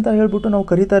ಬ್ಲ್ಯಾಕ್ ಲಿಸ್ಟ್ ಅಂತ ಹೇಳ್ಬಿಟ್ಟು ನಾವು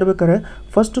ಕರಿತಾ ಇರ್ಬೇಕಾದ್ರೆ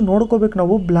ಫಸ್ಟ್ ನೋಡ್ಕೋಬೇಕು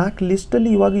ನಾವು ಬ್ಲ್ಯಾಕ್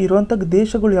ಲಿಸ್ಟಲ್ಲಿ ಇವಾಗ ಇರುವಂಥ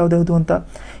ದೇಶಗಳು ಯಾವುದ್ಯಾವುದು ಅಂತ.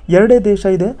 2 ದೇಶ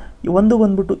ಇದೆ, ಒಂದು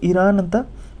ಬಂದ್ಬಿಟ್ಟು ಇರಾನ್ ಅಂತ,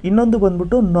 ಇನ್ನೊಂದು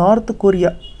ಬಂದ್ಬಿಟ್ಟು ನಾರ್ತ್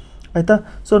ಕೊರಿಯಾ. ಆಯಿತಾ.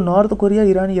 ಸೊ ನಾರ್ತ್ ಕೊರಿಯಾ,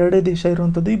 ಇರಾನ್ ಎರಡೇ ದೇಶ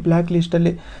ಇರುವಂಥದ್ದು ಈ ಬ್ಲ್ಯಾಕ್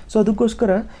ಲಿಸ್ಟಲ್ಲಿ. ಸೊ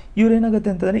ಅದಕ್ಕೋಸ್ಕರ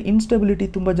ಇವ್ರೇನಾಗುತ್ತೆ ಅಂತಂದರೆ ಇನ್ಸ್ಟೆಬಿಲಿಟಿ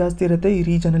ತುಂಬ ಜಾಸ್ತಿ ಇರುತ್ತೆ ಈ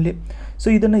ರೀಜನಲ್ಲಿ. ಸೊ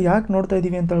ಇದನ್ನು ಯಾಕೆ ನೋಡ್ತಾ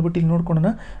ಇದ್ದೀವಿ ಅಂತ ಹೇಳ್ಬಿಟ್ಟು ಇಲ್ಲಿ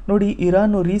ನೋಡ್ಕೊಳ್ಳೋಣ. ನೋಡಿ,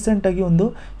 ಇರಾನು ರೀಸೆಂಟಾಗಿ ಒಂದು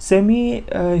semi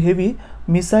heavy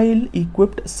missile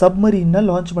equipped ಸಬ್ಮರೀನ್ನ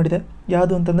launch ಮಾಡಿದೆ.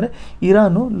 ಯಾವುದು ಅಂತಂದರೆ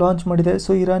ಇರಾನು ಲಾಂಚ್ ಮಾಡಿದೆ.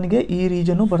 ಸೊ ಇರಾನ್ಗೆ ಈ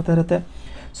ರೀಜನು ಬರ್ತಾ ಇರುತ್ತೆ.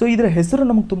 ಸೊ ಇದರ ಹೆಸರು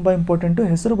ನಮಗೆ ತುಂಬ ಇಂಪಾರ್ಟೆಂಟು.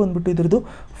 ಹೆಸರು ಬಂದ್ಬಿಟ್ಟು ಇದ್ರದ್ದು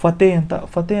ಫತೆ ಅಂತ.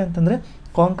 ಫತೆ ಅಂತಂದರೆ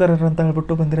ಕಾಂಕರರ್ ಅಂತ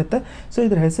ಹೇಳ್ಬಿಟ್ಟು ಬಂದಿರುತ್ತೆ. ಸೊ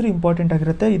ಇದರ ಹೆಸರು ಇಂಪಾರ್ಟೆಂಟ್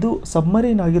ಆಗಿರುತ್ತೆ. ಇದು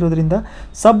ಸಬ್ಮರೀನ್ ಆಗಿರೋದ್ರಿಂದ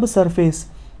ಸಬ್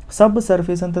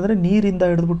ಸರ್ಫೇಸ್ ಅಂತಂದರೆ ನೀರಿಂದ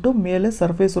ಹಿಡಿದ್ಬಿಟ್ಟು ಮೇಲೆ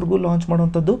ಸರ್ಫೇಸ್ವರೆಗೂ ಲಾಂಚ್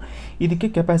ಮಾಡುವಂಥದ್ದು ಇದಕ್ಕೆ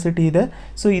ಕೆಪಾಸಿಟಿ ಇದೆ.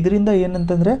 ಸೊ ಇದರಿಂದ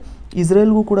ಏನಂತಂದರೆ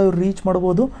ಇಸ್ರೇಲ್ಗೂ ಕೂಡ ಇವ್ರು ರೀಚ್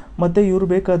ಮಾಡ್ಬೋದು, ಮತ್ತು ಇವರು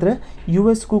ಬೇಕಾದರೆ ಯು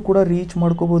ಎಸ್ಗೂ ಕೂಡ ರೀಚ್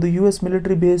ಮಾಡ್ಕೋಬೋದು. ಯು ಎಸ್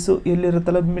ಮಿಲಿಟ್ರಿ ಬೇಸು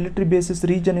ಎಲ್ಲಿರುತ್ತಲ್ಲ, ಮಿಲಿಟ್ರಿ ಬೇಸಿಸ್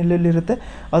ರೀಜನ್ ಎಲ್ಲೆಲ್ಲಿರುತ್ತೆ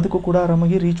ಅದಕ್ಕೂ ಕೂಡ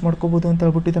ಆರಾಮಾಗಿ ರೀಚ್ ಮಾಡ್ಕೋಬೋದು ಅಂತ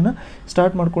ಹೇಳ್ಬಿಟ್ಟು ಇದನ್ನು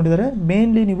ಸ್ಟಾರ್ಟ್ ಮಾಡ್ಕೊಂಡಿದ್ದಾರೆ.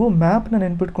 ಮೇನ್ಲಿ ನೀವು ಮ್ಯಾಪ್ನ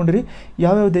ನೆನ್ಪಿಟ್ಕೊಂಡಿರಿ,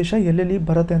 ಯಾವ್ಯಾವ ದೇಶ ಎಲ್ಲೆಲ್ಲಿ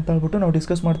ಬರುತ್ತೆ ಅಂತ ಹೇಳ್ಬಿಟ್ಟು ನಾವು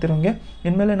ಡಿಸ್ಕಸ್ ಮಾಡ್ತಿರೋಂಗೆ.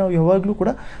 ಇನ್ಮೇಲೆ ನಾವು ಯಾವಾಗಲೂ ಕೂಡ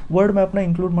ವರ್ಲ್ಡ್ ಮ್ಯಾಪ್ನ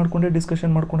ಇನ್ಕ್ಲೂಡ್ ಮಾಡ್ಕೊಂಡೆ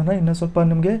ಡಿಸ್ಕಷನ್ ಮಾಡ್ಕೊಳ್ಳೋಣ. ಇನ್ನೂ ಸ್ವಲ್ಪ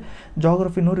ನಮಗೆ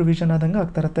ಜಾಗ್ರಫಿನೂ ರಿವಿಷನ್ ಆದಂಗೆ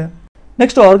ಆಗ್ತಾ ಇರುತ್ತೆ.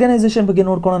 ನೆಕ್ಸ್ಟ್ ಆರ್ಗನೈಸೇಷನ್ ಬಗ್ಗೆ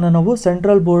ನೋಡ್ಕೊಳ್ಳೋಣ ನಾವು.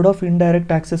 Central board of indirect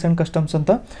taxes and customs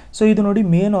ಅಂತ. ಸೊ ಇದು ನೋಡಿ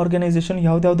ಮೇನ್ ಆರ್ಗನೈಸೇಷನ್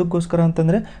ಯಾವುದಕ್ಕೋಸ್ಕರ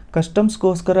ಅಂತಂದರೆ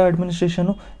ಕಸ್ಟಮ್ಸ್ಗೋಸ್ಕರ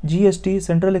administration, GST,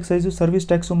 central excise, service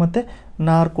tax ಮತ್ತು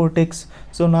ನಾರ್ಕೋಟಿಕ್ಸ್.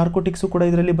 ಸೊ ನಾರ್ಕೋಟಿಕ್ಸು ಕೂಡ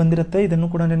ಇದರಲ್ಲಿ ಬಂದಿರುತ್ತೆ. ಇದನ್ನು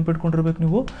ಕೂಡ ನೆನ್ಪಿಟ್ಕೊಂಡಿರ್ಬೇಕು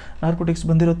ನೀವು, ನಾರ್ಕೋಟಿಕ್ಸ್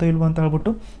ಬಂದಿರುತ್ತೋ ಇಲ್ವಾ ಅಂತ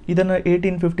ಹೇಳ್ಬಿಟ್ಟು. ಇದನ್ನು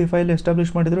 1855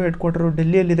 ಎಸ್ಟಾಬ್ಲಿಷ್ ಮಾಡಿದ್ರು. Head quarter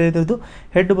ಡೆಲ್ಲಿಯಲ್ಲಿದೆ. ಇದ್ರದ್ದು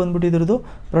ಹೆಡ್ ಬಂದ್ಬಿಟ್ಟು ಇದ್ರದ್ದು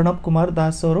ಪ್ರಣಬ್ ಕುಮಾರ್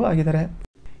ದಾಸ್ ಅವರು ಆಗಿದ್ದಾರೆ.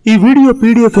 ಈ ವಿಡಿಯೋ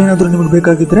PDF ಏನಾದರೂ ನಿಮಗೆ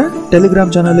ಬೇಕಾಗಿದ್ದರೆ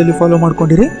ಟೆಲಿಗ್ರಾಮ್ ಚಾನಲಲ್ಲಿ ಫಾಲೋ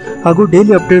ಮಾಡ್ಕೊಂಡಿರಿ, ಹಾಗೂ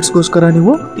ಡೈಲಿ ಅಪ್ಡೇಟ್ಸ್ಗೋಸ್ಕರ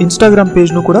ನೀವು ಇನ್ಸ್ಟಾಗ್ರಾಮ್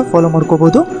ಪೇಜ್ನು ಕೂಡ ಫಾಲೋ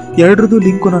ಮಾಡ್ಕೋಬೋದು. ಎರಡರದ್ದು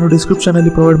ಲಿಂಕು ನಾನು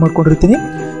ಡಿಸ್ಕ್ರಿಪ್ಷನಲ್ಲಿ ಪ್ರೊವೈಡ್ ಮಾಡ್ಕೊಂಡಿರ್ತೀನಿ.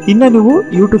 ಇನ್ನು ನೀವು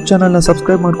ಯೂಟ್ಯೂಬ್ ಚಾನಲ್ನ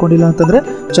ಸಬ್ಸ್ಕ್ರೈಬ್ ಮಾಡ್ಕೊಂಡಿಲ್ಲ ಅಂತಂದರೆ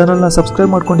ಚಾನಲ್ನ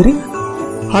ಸಬ್ಸ್ಕ್ರೈಬ್ ಮಾಡ್ಕೊಂಡಿರಿ,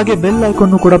 ಹಾಗೆ ಬೆಲ್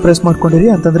ಐಕಾನ್ನು ಕೂಡ ಪ್ರೆಸ್ ಮಾಡ್ಕೊಂಡಿರಿ.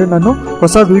 ಅಂತಂದರೆ ನಾನು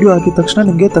ಹೊಸ ವಿಡಿಯೋ ಹಾಕಿದ ತಕ್ಷಣ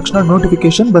ನಿಮಗೆ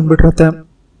ನೋಟಿಫಿಕೇಶನ್ ಬಂದ್ಬಿಟ್ಟಿರುತ್ತೆ.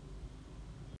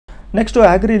 ನೆಕ್ಸ್ಟು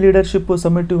ಆಗ್ರಿ ಲೀಡರ್ಶಿಪ್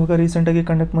ಸಮಿಟ್ ಇವಾಗ ರೀಸೆಂಟಾಗಿ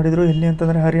ಕಂಡಕ್ಟ್ ಮಾಡಿದರು. ಎಲ್ಲಿ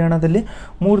ಅಂತಂದರೆ ಹರಿಯಾಣದಲ್ಲಿ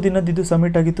 3 ದಿನದ್ದು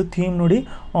ಸಮಿಟ್ ಆಗಿತ್ತು. ಥೀಮ್ ನೋಡಿ,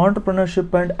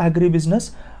 entrepreneurship and agri business,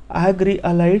 agri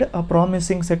allied, a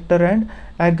promising sector and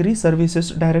agri services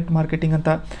direct marketing ಅಂತ.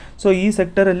 ಸೊ ಈ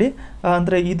ಸೆಕ್ಟರಲ್ಲಿ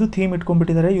ಅಂದರೆ ಇದು ಥೀಮ್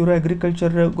ಇಟ್ಕೊಂಡ್ಬಿಟ್ಟಿದ್ದಾರೆ. ಇವರು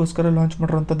ಅಗ್ರಿಕಲ್ಚರ್ಗೋಸ್ಕರ ಲಾಂಚ್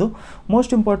ಮಾಡಿರೋಂಥದ್ದು.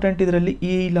 ಮೋಸ್ಟ್ ಇಂಪಾರ್ಟೆಂಟ್ ಇದರಲ್ಲಿ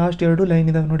ಈ ಲಾಸ್ಟ್ 2 ಲೈನ್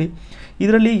ಇದಾವೆ ನೋಡಿ.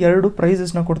 ಇದರಲ್ಲಿ 2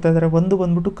 ಪ್ರೈಸಸ್ನ ಕೊಡ್ತಾ ಇದ್ದಾರೆ. ಒಂದು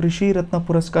ಬಂದ್ಬಿಟ್ಟು ಕೃಷಿ ರತ್ನ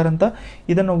ಪುರಸ್ಕಾರ ಅಂತ,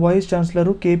 ಇದನ್ನು ವೈಸ್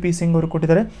ಚಾನ್ಸಲರು KP ಸಿಂಗ್ ಅವರು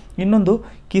ಕೊಟ್ಟಿದ್ದಾರೆ. ಇನ್ನೊಂದು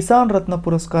ಕಿಸಾನ್ ರತ್ನ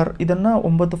ಪುರಸ್ಕಾರ, ಇದನ್ನು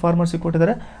 9 ಫಾರ್ಮರ್ಸಿಗೆ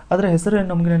ಕೊಟ್ಟಿದ್ದಾರೆ. ಅದರ ಹೆಸರು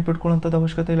ನಮಗೆ ನೆನ್ಪಿಟ್ಕೊಳ್ಳೋಂಥದ್ದು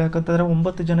ಅವಶ್ಯಕತೆ ಇಲ್ಲ, ಯಾಕಂತಂದರೆ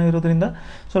 9 ಜನ ಇರೋದ್ರಿಂದ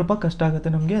ಸ್ವಲ್ಪ ಕಷ್ಟ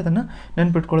ಆಗುತ್ತೆ ನಮಗೆ ಅದನ್ನು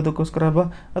ನೆನ್ಪಿಟ್ಕೊಳ್ಳೋದಕ್ಕೋಸ್ಕರ ಅಲ್ವಾ.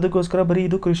 ಅದಕ್ಕೋಸ್ಕರ ಬರೀ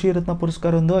ಇದು ಕೃಷಿ ರತ್ನ ಪುರಸ್ಕಾರ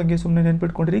ಒಂದು ಹಂಗೆ ಸುಮ್ಮನೆ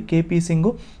ನೆನ್ಪಿಟ್ಕೊಂಡಿರಿ. KP ಸಿಂಗು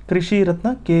ಕೃಷಿ ರತ್ನ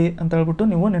K ಅಂತ ಹೇಳ್ಬಿಟ್ಟು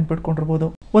ನೀವು ನೆನ್ಪಿಟ್ಕೊಂಡಿರ್ಬೋದು.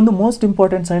 ಒಂದು most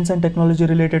important science and technology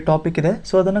related topic ಇದೆ.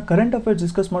 ಸೊ ಅದನ್ನು ಕರೆಂಟ್ ಅಫೇರ್ಸ್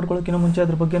ಡಿಸ್ಕಸ್ ಮಾಡ್ಕೊಳ್ಳೋಕ್ಕಿಂತ ಮುಂಚೆ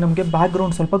ಅದ್ರ ಬಗ್ಗೆ ನಮಗೆ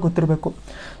ಬ್ಯಾಕ್ಗ್ರೌಂಡ್ ಸ್ವಲ್ಪ ಗೊತ್ತಿರಬೇಕು.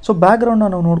 ಸೊ ಬ್ಯಾಕ್ಗ್ರೌಂಡ್ನ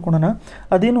ನಾವು ನೋಡ್ಕೊಳ್ಳೋಣ.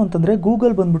 ಅದೇನು ಅಂತಂದರೆ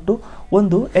ಗೂಗಲ್ ಬಂದ್ಬಿಟ್ಟು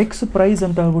ಒಂದು ಎಕ್ಸ್ ಪ್ರೈಸ್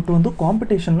ಅಂತ ಹೇಳ್ಬಿಟ್ಟು ಒಂದು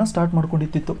ಕಾಂಪಿಟೇಷನ್ನ start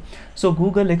ಮಾಡ್ಕೊಂಡಿದ್ದಿತ್ತು. So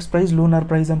Google X price lunar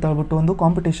price ಅಂತ ಹೇಳ್ಬಿಟ್ಟು ಒಂದು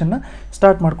ಕಾಂಪಿಟೇಷನ್ನ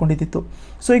ಸ್ಟಾರ್ಟ್ ಮಾಡ್ಕೊಂಡಿದ್ದಿತ್ತು.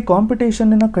 ಸೊ ಈ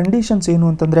ಕಾಂಪಿಟೇಷನ್ನಿನ ಕಂಡೀಷನ್ಸ್ ಏನು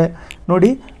ಅಂತಂದರೆ ನೋಡಿ,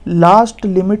 ಲಾಸ್ಟ್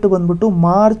ಲಿಮಿಟ್ ಬಂದ್ಬಿಟ್ಟು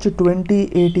ಮಾರ್ಚ್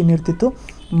 2018 ಇರ್ತಿತ್ತು.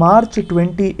 ಮಾರ್ಚ್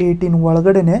 2018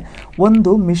 ಒಳಗಡೆ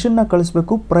ಒಂದು ಮಿಷನ್ನ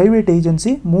ಕಳಿಸ್ಬೇಕು ಪ್ರೈವೇಟ್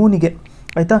ಏಜೆನ್ಸಿ ಮೂನಿಗೆ,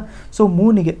 ಆಯಿತಾ. ಸೊ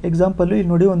ಮೂನಿಗೆ ಎಕ್ಸಾಂಪಲ್ಲು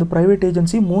ಇಲ್ಲಿ ನೋಡಿ, ಒಂದು ಪ್ರೈವೇಟ್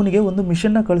ಏಜೆನ್ಸಿ ಮೂನಿಗೆ ಒಂದು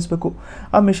ಮಿಷನ್ನ ಕಳಿಸ್ಬೇಕು.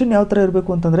 ಆ ಮಿಷನ್ ಯಾವ ಥರ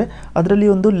ಇರಬೇಕು ಅಂತಂದರೆ ಅದರಲ್ಲಿ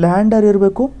ಒಂದು ಲ್ಯಾಂಡರ್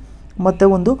ಇರಬೇಕು ಮತ್ತು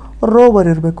ಒಂದು ರೋವರ್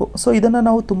ಇರಬೇಕು. ಸೊ ಇದನ್ನು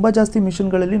ನಾವು ತುಂಬ ಜಾಸ್ತಿ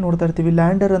ಮಿಷನ್ಗಳಲ್ಲಿ ನೋಡ್ತಾ ಇರ್ತೀವಿ.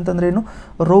 ಲ್ಯಾಂಡರ್ ಅಂತಂದರೆ ಏನು,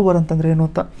 ರೋವರ್ ಅಂತಂದರೆ ಏನು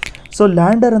ಅಂತ. ಸೊ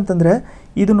ಲ್ಯಾಂಡರ್ ಅಂತಂದರೆ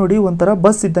ಇದು ನೋಡಿ ಒಂಥರ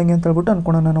ಬಸ್ ಇದ್ದಂಗೆ ಅಂತ ಹೇಳ್ಬಿಟ್ಟು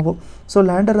ಅಂದ್ಕೊಳ್ಳೋಣ ನಾವು. ಸೊ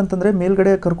ಲ್ಯಾಂಡರ್ ಅಂತಂದರೆ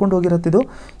ಮೇಲ್ಗಡೆ ಕರ್ಕೊಂಡು ಹೋಗಿರತ್ತಿದ್ದು.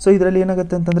 ಸೊ ಇದರಲ್ಲಿ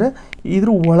ಏನಾಗುತ್ತೆ ಅಂತಂದರೆ ಇದ್ರ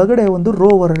ಒಳಗಡೆ ಒಂದು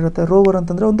ರೋವರ್ ಇರುತ್ತೆ. ರೋವರ್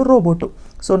ಅಂತಂದರೆ ಒಂದು ರೋಬೋಟು.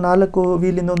 ಸೊ 4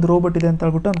 ವೀಲಿಂದ ಒಂದು ರೋಬೋಟ್ ಇದೆ ಅಂತ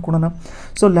ಹೇಳ್ಬಿಟ್ಟು ಅಂದ್ಕೊಳ್ಳೋಣ.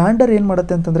 ಸೊ ಲ್ಯಾಂಡರ್ ಏನು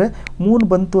ಮಾಡುತ್ತೆ ಅಂತಂದರೆ ಮೂನ್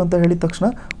ಬಂತು ಅಂತ ಹೇಳಿದ ತಕ್ಷಣ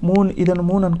ಇದನ್ನು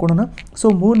ಮೂನ್ ಅಂದ್ಕೊಳ್ಳೋಣ. ಸೊ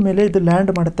ಮೂನ್ ಮೇಲೆ ಇದು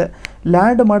ಲ್ಯಾಂಡ್ ಮಾಡುತ್ತೆ.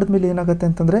 ಲ್ಯಾಂಡ್ ಮಾಡಿದ್ಮೇಲೆ ಏನಾಗುತ್ತೆ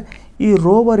ಅಂತಂದರೆ ಈ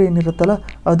ರೋವರ್ ಏನಿರುತ್ತಲ್ಲ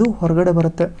ಅದು ಹೊರಗಡೆ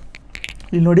ಬರುತ್ತೆ.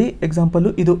 ಇಲ್ಲಿ ನೋಡಿ ಎಕ್ಸಾಂಪಲ್ಲು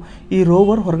ಇದು, ಈ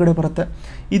ರೋವರ್ ಹೊರಗಡೆ ಬರುತ್ತೆ.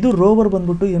 ಇದು ರೋವರ್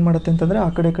ಬಂದ್ಬಿಟ್ಟು ಏನು ಮಾಡುತ್ತೆ ಅಂತಂದರೆ ಆ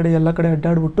ಕಡೆ ಎಲ್ಲ ಕಡೆ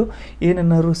ಅಡ್ಡಾಡ್ಬಿಟ್ಟು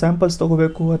ಏನೇನಾದ್ರು ಸ್ಯಾಂಪಲ್ಸ್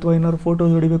ತೊಗೋಬೇಕು ಅಥವಾ ಏನಾದ್ರು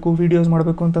ಫೋಟೋಸ್ ಹೊಡಿಬೇಕು, ವೀಡಿಯೋಸ್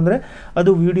ಮಾಡಬೇಕು ಅಂತಂದರೆ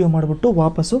ಅದು ವೀಡಿಯೋ ಮಾಡಿಬಿಟ್ಟು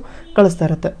ವಾಪಸ್ಸು ಕಳಿಸ್ತಾ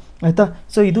ಇರುತ್ತೆ, ಆಯಿತಾ.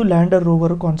 ಸೊ ಇದು ಲ್ಯಾಂಡರ್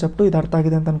ರೋವರ್ ಕಾನ್ಸೆಪ್ಟು. ಇದು ಅರ್ಥ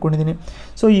ಆಗಿದೆ ಅಂತ ಅಂದ್ಕೊಂಡಿದ್ದೀನಿ.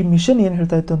 ಸೊ ಈ ಮಿಷನ್ ಏನು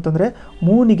ಹೇಳ್ತಾ ಇತ್ತು ಅಂತಂದರೆ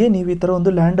ಮೂನಿಗೆ ನೀವು ಈ ಥರ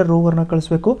ಒಂದು ಲ್ಯಾಂಡರ್ ರೋವರ್ನ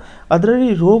ಕಳಿಸ್ಬೇಕು.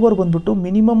 ಅದರಲ್ಲಿ ರೋವರ್ ಬಂದ್ಬಿಟ್ಟು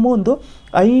ಮಿನಿಮಮ್ಮು ಒಂದು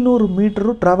 500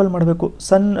 ಮೀಟ್ರು ಟ್ರಾವೆಲ್ ಮಾಡಬೇಕು.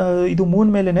 ಇದು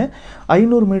ಮೂನ್ ಮೇಲೇ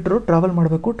 500 ಮೀಟ್ರು ಟ್ರಾವೆಲ್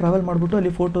ಮಾಡಬೇಕು. ಟ್ರಾವೆಲ್ ಮಾಡಿಬಿಟ್ಟು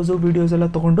ಅಲ್ಲಿ ಫೋಟೋಸು ವೀಡಿಯೋಸ್ ಎಲ್ಲ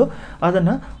ತೊಗೊಂಡು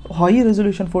ಅದನ್ನು ಹೈ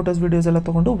ರೆಸೊಲ್ಯೂಷನ್ ಫೋಟೋಸ್ ವೀಡಿಯೋಸ್ ಎಲ್ಲ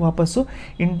ತೊಗೊಂಡು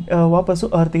ವಾಪಸ್ಸು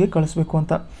ಅರ್ತಿಗೆ ಕಳಿಸ್ಬೇಕು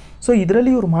ಅಂತ. ಸೊ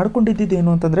ಇದರಲ್ಲಿ ಇವ್ರು ಮಾಡ್ಕೊಂಡಿದ್ದು ಏನು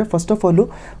ಅಂತಂದರೆ first of all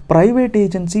private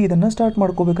agency ಇದನ್ನು start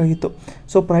ಮಾಡ್ಕೋಬೇಕಾಗಿತ್ತು.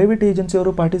 So private private agency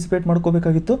ಅವರು ಪಾರ್ಟಿಸಿಪೇಟ್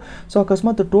ಮಾಡ್ಕೋಬೇಕಾಗಿತ್ತು. ಸೊ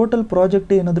ಅಕಸ್ಮಾತ್ ಟೋಟಲ್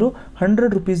ಪ್ರಾಜೆಕ್ಟ್ ಏನಾದರೂ 100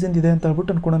 ರೂಪೀಸಿಂದ ಇದೆ ಅಂತ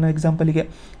ಹೇಳ್ಬಿಟ್ಟು ಅನ್ಕೊಳ್ಳೋಣ ಎಕ್ಸಾಂಪಲಿಗೆ.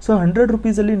 ಸೊ 100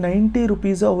 ರೂಪೀಸಲ್ಲಿ 90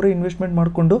 ರೂಪೀಸ್ ಅವರೇ ಇನ್ವೆಸ್ಟ್ಮೆಂಟ್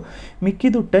ಮಾಡಿಕೊಂಡು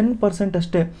ಮಿಕ್ಕಿದ್ದು 10%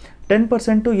 ಅಷ್ಟೇ.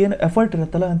 10% ಏನು ಎಫರ್ಟ್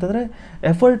ಇರುತ್ತಲ್ಲ, ಅಂತಂದರೆ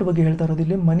ಎಫರ್ಟ್ ಬಗ್ಗೆ ಹೇಳ್ತಾ ಇರೋದು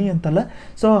ಇಲ್ಲಿ, ಮನಿ ಅಂತಲ್ಲ.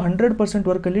 ಸೊ 100%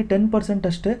 ವರ್ಕಲ್ಲಿ 10%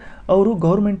 ಅಷ್ಟೇ ಅವರು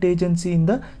ಗೌರ್ಮೆಂಟ್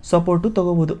ಏಜೆನ್ಸಿಯಿಂದ ಸಪೋರ್ಟು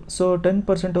ತೊಗೋಬೋದು. ಸೊ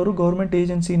 10% ಅವರು ಗೌರ್ಮೆಂಟ್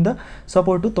ಏಜೆನ್ಸಿಯಿಂದ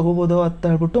ಸಪೋರ್ಟು ತೊಗೋಬೋದು ಅಂತ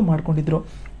ಹೇಳ್ಬಿಟ್ಟು ಮಾಡ್ಕೊಂಡಿದ್ರು.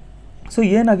 ಸೊ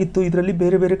ಏನಾಗಿತ್ತು ಇದರಲ್ಲಿ,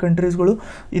 ಬೇರೆ ಬೇರೆ ಕಂಟ್ರೀಸ್ಗಳು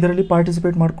ಇದರಲ್ಲಿ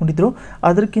ಪಾರ್ಟಿಸಿಪೇಟ್ ಮಾಡ್ಕೊಂಡಿದ್ರು.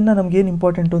 ಅದಕ್ಕಿಂತ ನಮಗೇನು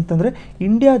ಇಂಪಾರ್ಟೆಂಟು ಅಂತಂದರೆ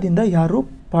ಇಂಡಿಯಾದಿಂದ ಯಾರು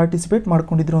ಪಾರ್ಟಿಸಿಪೇಟ್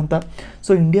ಮಾಡ್ಕೊಂಡಿದ್ರು ಅಂತ.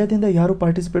 ಸೊ ಇಂಡಿಯಾದಿಂದ ಯಾರು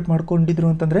ಪಾರ್ಟಿಸಿಪೇಟ್ ಮಾಡ್ಕೊಂಡಿದ್ರು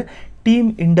ಅಂತಂದರೆ ಟೀಮ್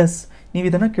ಇಂಡಸ್. ನೀವು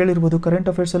ಇದನ್ನು ಕೇಳಿರ್ಬೋದು, ಕರೆಂಟ್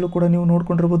ಅಫೇರ್ಸಲ್ಲೂ ಕೂಡ ನೀವು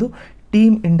ನೋಡ್ಕೊಂಡಿರ್ಬೋದು,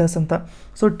 ಟೀಮ್ ಇಂಡಸ್ ಅಂತ.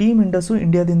 ಸೊ ಟೀಮ್ ಇಂಡಸ್ಸು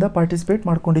ಇಂಡಿಯಾದಿಂದ ಪಾರ್ಟಿಸಿಪೇಟ್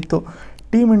ಮಾಡ್ಕೊಂಡಿತ್ತು.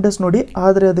 ಟೀಮ್ ಇಂಡಸ್ ನೋಡಿ,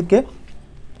 ಆದರೆ ಅದಕ್ಕೆ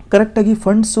ಕರೆಕ್ಟಾಗಿ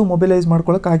ಫಂಡ್ಸು ಮೊಬಿಲೈಸ್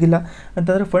ಮಾಡ್ಕೊಳ್ಳೋಕ್ಕಾಗಿಲ್ಲ.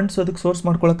 ಅಂತಂದರೆ ಫಂಡ್ಸ್ ಅದಕ್ಕೆ ಸೋರ್ಸ್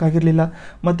ಮಾಡ್ಕೊಳ್ಳೋಕ್ಕಾಗಿರಲಿಲ್ಲ.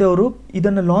 ಮತ್ತು ಅವರು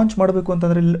ಇದನ್ನು ಲಾಂಚ್ ಮಾಡಬೇಕು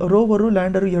ಅಂತಂದರೆ ರೋವರು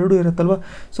ಲ್ಯಾಂಡರು ಎರಡೂ ಇರುತ್ತಲ್ವ.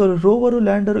 ಸೊ ರೋವರು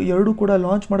ಲ್ಯಾಂಡರು ಎರಡೂ ಕೂಡ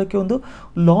ಲಾಂಚ್ ಮಾಡೋಕ್ಕೆ ಒಂದು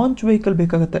ಲಾಂಚ್ ವೆಹಿಕಲ್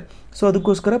ಬೇಕಾಗುತ್ತೆ. ಸೊ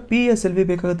ಅದಕ್ಕೋಸ್ಕರ PSLV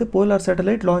ಬೇಕಾಗುತ್ತೆ, ಪೋಲಾರ್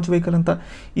ಸ್ಯಾಟಲೈಟ್ ಲಾಂಚ್ ವೆಹಿಕಲ್ ಅಂತ.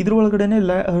 ಇದ್ರ ಒಳಗಡೆ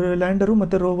ಲ್ಯಾಂಡರು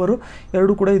ಮತ್ತು ರೋವರು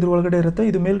ಎರಡೂ ಕೂಡ ಇದ್ರ ಒಳಗಡೆ ಇರುತ್ತೆ.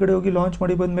 ಇದು ಮೇಲ್ಗಡೆ ಹೋಗಿ ಲಾಂಚ್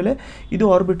ಮಾಡಿ ಬಂದಮೇಲೆ ಇದು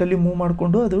ಆರ್ಬಿಟಲ್ಲಿ ಮೂವ್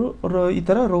ಮಾಡಿಕೊಂಡು ಅದು ಈ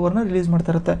ಥರ ರೋವರ್ನ ರಿಲೀಸ್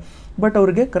ಮಾಡ್ತಾ ಇರುತ್ತೆ. ಬಟ್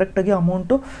ಅವ್ರಿಗೆ ಕರೆಕ್ಟಾಗಿ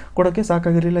ಅಮೌಂಟು ಕೊಡೋಕ್ಕೆ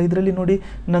ಸಾಕಾಗಿರಲಿಲ್ಲ. ಇದರಲ್ಲಿ ನೋಡಿ,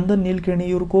 ನಂದನ್ ನೀಲ್ಕೇಣಿ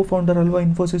ಇವರು ಫೌಂಡರ್ ಅಲ್ವಾ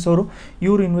ಇನ್ಫೋಸಿಸ್ ಅವರು,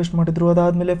 ಇವರು ಇನ್ವೆಸ್ಟ್ ಮಾಡಿದ್ರು.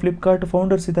 ಅದಾದಮೇಲೆ ಫ್ಲಿಪ್ಕಾರ್ಟ್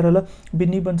ಫೌಂಡರ್ಸ್ ಇದ್ದಾರಲ್ಲ,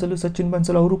 ಬಿನ್ನಿ ಬನ್ಸಲು, ಸಚಿನ್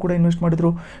ಬನ್ಸಲ್, ಅವರು ಕೂಡ ಇನ್ವೆಸ್ಟ್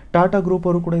ಮಾಡಿದ್ರು. ಟಾಟಾ ಗ್ರೂಪ್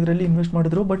ಅವರು ಕೂಡ ಇದರಲ್ಲಿ ಇನ್ವೆಸ್ಟ್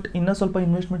ಮಾಡಿದ್ರು. ಬಟ್ ಇನ್ನೂ ಸ್ವಲ್ಪ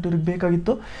ಇನ್ವೆಸ್ಟ್ಮೆಂಟ್ ಇವ್ರಿಗೆ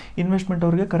ಬೇಕಾಗಿತ್ತು. ಇನ್ವೆಸ್ಟ್ಮೆಂಟ್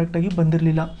ಅವ್ರಿಗೆ ಕರೆಕ್ಟಾಗಿ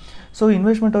ಬಂದಿರಲಿಲ್ಲ. ಸೊ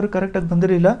ಇನ್ವೆಸ್ಟ್ಮೆಂಟ್ ಅವ್ರಿಗೆ ಕರೆಕ್ಟಾಗಿ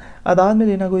ಬಂದಿರಲಿಲ್ಲ.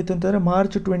 ಅದಾದಮೇಲೆ ಏನಾಗೋಯಿತು ಅಂತಂದರೆ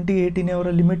ಮಾರ್ಚ್ 2018 ಅವರ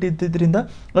ಲಿಮಿಟ್ ಇದ್ದಿದ್ದರಿಂದ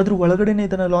ಅದ್ರ ಒಳಗಡೆನೇ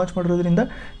ಇದನ್ನು ಲಾಂಚ್ ಮಾಡಿರೋದ್ರಿಂದ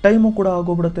ಟೈಮು ಕೂಡ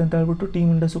ಆಗೋಗ್ಬಿಡುತ್ತೆ ಅಂತ ಹೇಳ್ಬಿಟ್ಟು ಟೀಮ್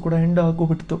ಇಂಡಸ್ಸು ಕೂಡ ಎಂಡ್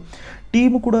ಆಗೋಗ್ಬಿಟ್ಟಿತ್ತು.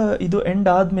 ಟೀಮು ಕೂಡ ಇದು ಎಂಡ್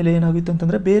ಆದಮೇಲೆ ಏನಾಗಿತ್ತು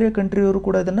ಅಂತಂದರೆ ಬೇರೆ ಕಂಟ್ರಿಯವರು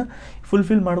ಕೂಡ ಇದನ್ನು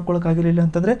ಫುಲ್ಫಿಲ್ ಮಾಡ್ಕೊಳ್ಳೋಕ್ಕಾಗಿರಲಿಲ್ಲ.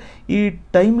 ಅಂತಂದರೆ ಈ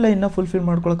ಟೈಮ್ ಲೈನ್ನ ಫುಲ್ಫಿಲ್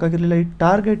ಮಾಡ್ಕೊಳ್ಳೋಕ್ಕಾಗಿರಲಿಲ್ಲ. ಈ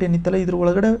ಟಾರ್ಗೆಟ್ ಏನಿತ್ತಲ್ಲ ಇದ್ರ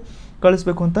ಒಳಗಡೆ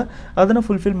ಕಳಿಸ್ಬೇಕು ಅಂತ, ಅದನ್ನು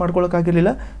ಫುಲ್ಫಿಲ್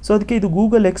ಮಾಡ್ಕೊಳ್ಳೋಕ್ಕಾಗಿರಲಿಲ್ಲ. ಸೊ ಅದಕ್ಕೆ ಇದು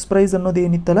ಗೂಗಲ್ ಎಕ್ಸ್ ಪ್ರೈಸ್ ಅನ್ನೋದು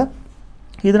ಏನಿತ್ತಲ್ಲ,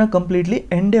 ಇದನ್ನು ಕಂಪ್ಲೀಟ್ಲಿ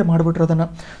ಎಂಡೇ ಮಾಡಿಬಿಟ್ರು ಅದನ್ನು.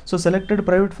 ಸೊ ಸೆಲೆಕ್ಟೆಡ್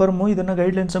ಪ್ರೈವೇಟ್ ಫರ್ಮು ಇದನ್ನು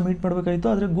ಗೈಡ್ಲೈನ್ಸ್ನ ಮೀಟ್ ಮಾಡಬೇಕಾಯಿತು,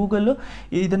 ಆದರೆ ಗೂಗಲ್ಲು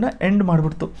ಇದನ್ನು ಎಂಡ್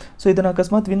ಮಾಡಿಬಿಡ್ತು. ಸೊ ಇದನ್ನು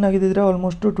ಅಕಸ್ಮಾತ್ ವಿನ್ ಆಗಿದ್ದರೆ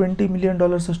ಆಲ್ಮೋಸ್ಟ್ $20 ಮಿಲಿಯನ್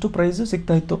ಅಷ್ಟು ಪ್ರೈಸು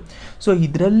ಸಿಗ್ತಾಯಿತ್ತು. ಸೊ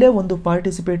ಇದರಲ್ಲೇ ಒಂದು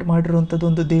ಪಾರ್ಟಿಸಿಪೇಟ್ ಮಾಡಿರುವಂಥದ್ದು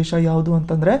ಒಂದು ದೇಶ ಯಾವುದು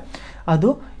ಅಂತಂದರೆ ಅದು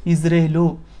ಇಸ್ರೇಲು.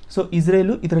 ಸೊ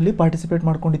ಇಸ್ರೇಲು ಇದರಲ್ಲಿ ಪಾರ್ಟಿಸಿಪೇಟ್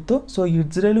ಮಾಡ್ಕೊಂಡಿತ್ತು. ಸೊ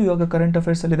ಇಸ್ರೇಲು ಇವಾಗ ಕರೆಂಟ್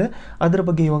ಅಫೇರ್ಸಲ್ಲಿದೆ, ಅದರ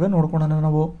ಬಗ್ಗೆ ಇವಾಗ ನೋಡ್ಕೊಳ್ಳೋಣ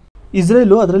ನಾವು.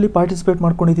 ಇಸ್ರೇಲು ಅದರಲ್ಲಿ ಪಾರ್ಟಿಸಿಪೇಟ್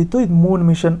ಮಾಡ್ಕೊಂಡಿದ್ದು ಇದು ಮೂನ್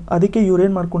ಮಿಷನ್. ಅದಕ್ಕೆ ಇವ್ರು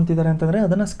ಏನು ಮಾಡ್ಕೊತಿದ್ದಾರೆ ಅಂತಂದರೆ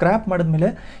ಅದನ್ನು ಸ್ಕ್ರ್ಯಾಪ್ ಮಾಡಿದ್ಮೇಲೆ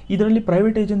ಇದರಲ್ಲಿ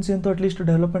ಪ್ರೈವೇಟ್ ಏಜೆನ್ಸಿ ಅಂತೂ ಅಟ್ಲೀಸ್ಟ್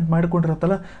ಡೆವಲಪ್ಮೆಂಟ್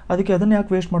ಮಾಡ್ಕೊಂಡಿರತ್ತಲ್ಲ, ಅದಕ್ಕೆ ಅದನ್ನು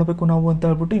ಯಾಕೆ ವೇಸ್ಟ್ ಮಾಡಬೇಕು ನಾವು ಅಂತ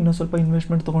ಹೇಳ್ಬಿಟ್ಟು ಇನ್ನೂ ಸ್ವಲ್ಪ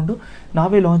ಇನ್ವೆಸ್ಟ್ಮೆಂಟ್ ತೊಗೊಂಡು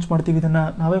ನಾವೇ ಲಾಂಚ್ ಮಾಡ್ತೀವಿ ಇದನ್ನು,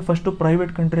 ನಾವೇ ಫಸ್ಟು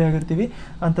ಪ್ರೈವೇಟ್ ಕಂಟ್ರಿ ಆಗಿರ್ತೀವಿ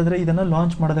ಅಂತಂದರೆ ಇದನ್ನು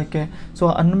ಲಾಂಚ್ ಮಾಡೋದಕ್ಕೆ. So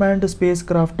unmanned space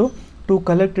craft to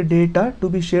collect data to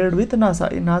B shared with NASA.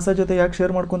 ಈ ನಾಸಾ ಜೊತೆ ಯಾಕೆ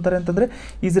ಶೇರ್ ಮಾಡ್ಕೊತಾರೆ ಅಂತಂದರೆ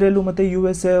ಇಸ್ರೇಲು ಮತ್ತು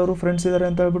USA ಅವರು ಫ್ರೆಂಡ್ಸ್ ಇದ್ದಾರೆ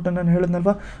ಅಂತ ಹೇಳ್ಬಿಟ್ಟು ನಾನು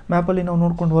ಹೇಳಿದ್ನಲ್ವ, ಮ್ಯಾಪಲ್ಲಿ ನಾವು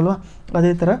ನೋಡ್ಕೊಂಡ್ವಲ್ವ,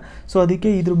 ಅದೇ ಥರ. ಸೊ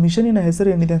ಅದಕ್ಕೆ ಇದ್ರ ಮಿಷನಿನ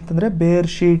ಹೆಸರು ಏನಿದೆ ಅಂತಂದರೆ ಬೇರ್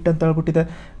ಶೀಟ್ ಅಂತ ಹೇಳ್ಬಿಟ್ಟಿದೆ.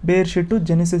 ಬೇರ್ ಶೀಟು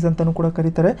ಜೆನಿಸಿಸ್ ಅಂತಲೂ ಕೂಡ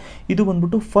ಕರೀತಾರೆ. ಇದು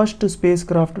ಬಂದ್ಬಿಟ್ಟು first space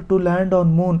craft to land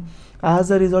on Moon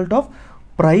as a result of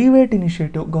private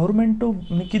initiative. Government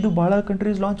ಮಿಕ್ಕಿದ್ದು ಭಾಳ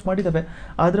ಕಂಟ್ರೀಸ್ ಲಾಂಚ್ ಮಾಡಿದ್ದಾವೆ,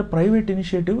 ಆದರೆ ಪ್ರೈವೇಟ್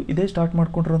ಇನಿಷಿಯೇಟಿವ್ ಇದೇ ಸ್ಟಾರ್ಟ್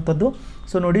ಮಾಡ್ಕೊಂಡಿರೋಂಥದ್ದು.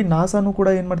 ಸೊ ನೋಡಿ, ನಾಸಾನು ಕೂಡ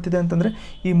ಏನು ಮಾಡ್ತಿದೆ ಅಂತಂದರೆ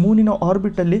ಈ ಮೂನಿನ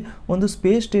ಆರ್ಬಿಟಲ್ಲಿ ಒಂದು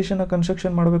ಸ್ಪೇಸ್ ಸ್ಟೇಷನ್ನ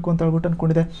ಕನ್ಸ್ಟ್ರಕ್ಷನ್ ಮಾಡಬೇಕು ಅಂತ ಹೇಳ್ಬಿಟ್ಟು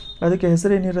ಅಂದ್ಕೊಂಡಿದೆ. ಅದಕ್ಕೆ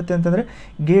ಹೆಸರು ಏನಿರುತ್ತೆ ಅಂತಂದರೆ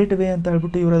ಗೇಟ್ ವೇ ಅಂತ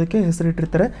ಹೇಳ್ಬಿಟ್ಟು ಇವರು ಅದಕ್ಕೆ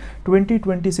ಹೆಸರಿಟ್ಟಿರ್ತಾರೆ.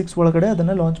 2026 ಒಳಗಡೆ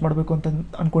ಅದನ್ನು ಲಾಂಚ್ ಮಾಡಬೇಕು ಅಂತ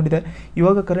ಅಂದ್ಕೊಂಡಿದೆ.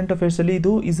 ಇವಾಗ ಕರೆಂಟ್ ಅಫೇರ್ಸಲ್ಲಿ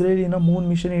ಇದು ಇಸ್ರೇಲಿನ ಮೂನ್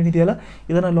ಮಿಷನ್ ಏನಿದೆಯಲ್ಲ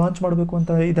ಇದನ್ನು ಲಾಂಚ್ ಮಾಡಬೇಕು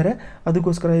ಅಂತ ಇದ್ದಾರೆ.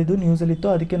 ಅದಕ್ಕೋಸ್ಕರ ಇದು ನ್ಯೂಸಲ್ಲಿತ್ತು,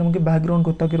 ಅದಕ್ಕೆ ನಮಗೆ ಬ್ಯಾಕ್ಗ್ರೌಂಡ್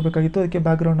ಗೊತ್ತಾಗಿರಬೇಕಾಗಿತ್ತು, ಅದಕ್ಕೆ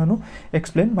ಬ್ಯಾಕ್ಗ್ರೌಂಡ್ ನಾನು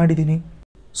ಎಕ್ಸ್ಪ್ಲೇನ್ ಮಾಡಿದ್ದೀನಿ.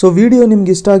 ಸೊ ವಿಡಿಯೋ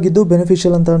ನಿಮ್ಗೆ ಇಷ್ಟ ಆಗಿದ್ದು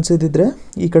ಬೆನಿಫಿಷಿಯಲ್ ಅಂತ ಅನಿಸಿದ್ರೆ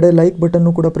ಈ ಕಡೆ ಲೈಕ್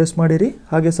ಬಟನ್ನು ಕೂಡ ಪ್ರೆಸ್ ಮಾಡಿರಿ.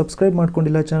 ಹಾಗೆ ಸಬ್ಸ್ಕ್ರೈಬ್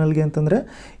ಮಾಡ್ಕೊಂಡಿಲ್ಲ ಚಾನಲ್ಗೆ ಅಂತಂದರೆ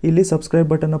ಇಲ್ಲಿ ಸಬ್ಸ್ಕ್ರೈಬ್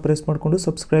ಬಟನ್ನ ಪ್ರೆಸ್ ಮಾಡಿಕೊಂಡು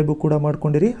ಸಬ್ಸ್ಕ್ರೈಬು ಕೂಡ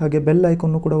ಮಾಡ್ಕೊಂಡಿರಿ. ಹಾಗೆ ಬೆಲ್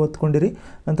ಐಕನ್ನು ಕೂಡ ಒತ್ಕೊಂಡಿರಿ,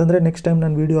 ಅಂತಂದರೆ ನೆಕ್ಸ್ಟ್ ಟೈಮ್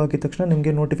ನಾನು ವೀಡಿಯೋ ಹಾಕಿದ ತಕ್ಷಣ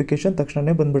ನಿಮಗೆ ನೋಟಿಫಿಕೇಷನ್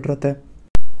ತಕ್ಷಣವೇ ಬಂದುಬಿಟ್ಟಿರುತ್ತೆ.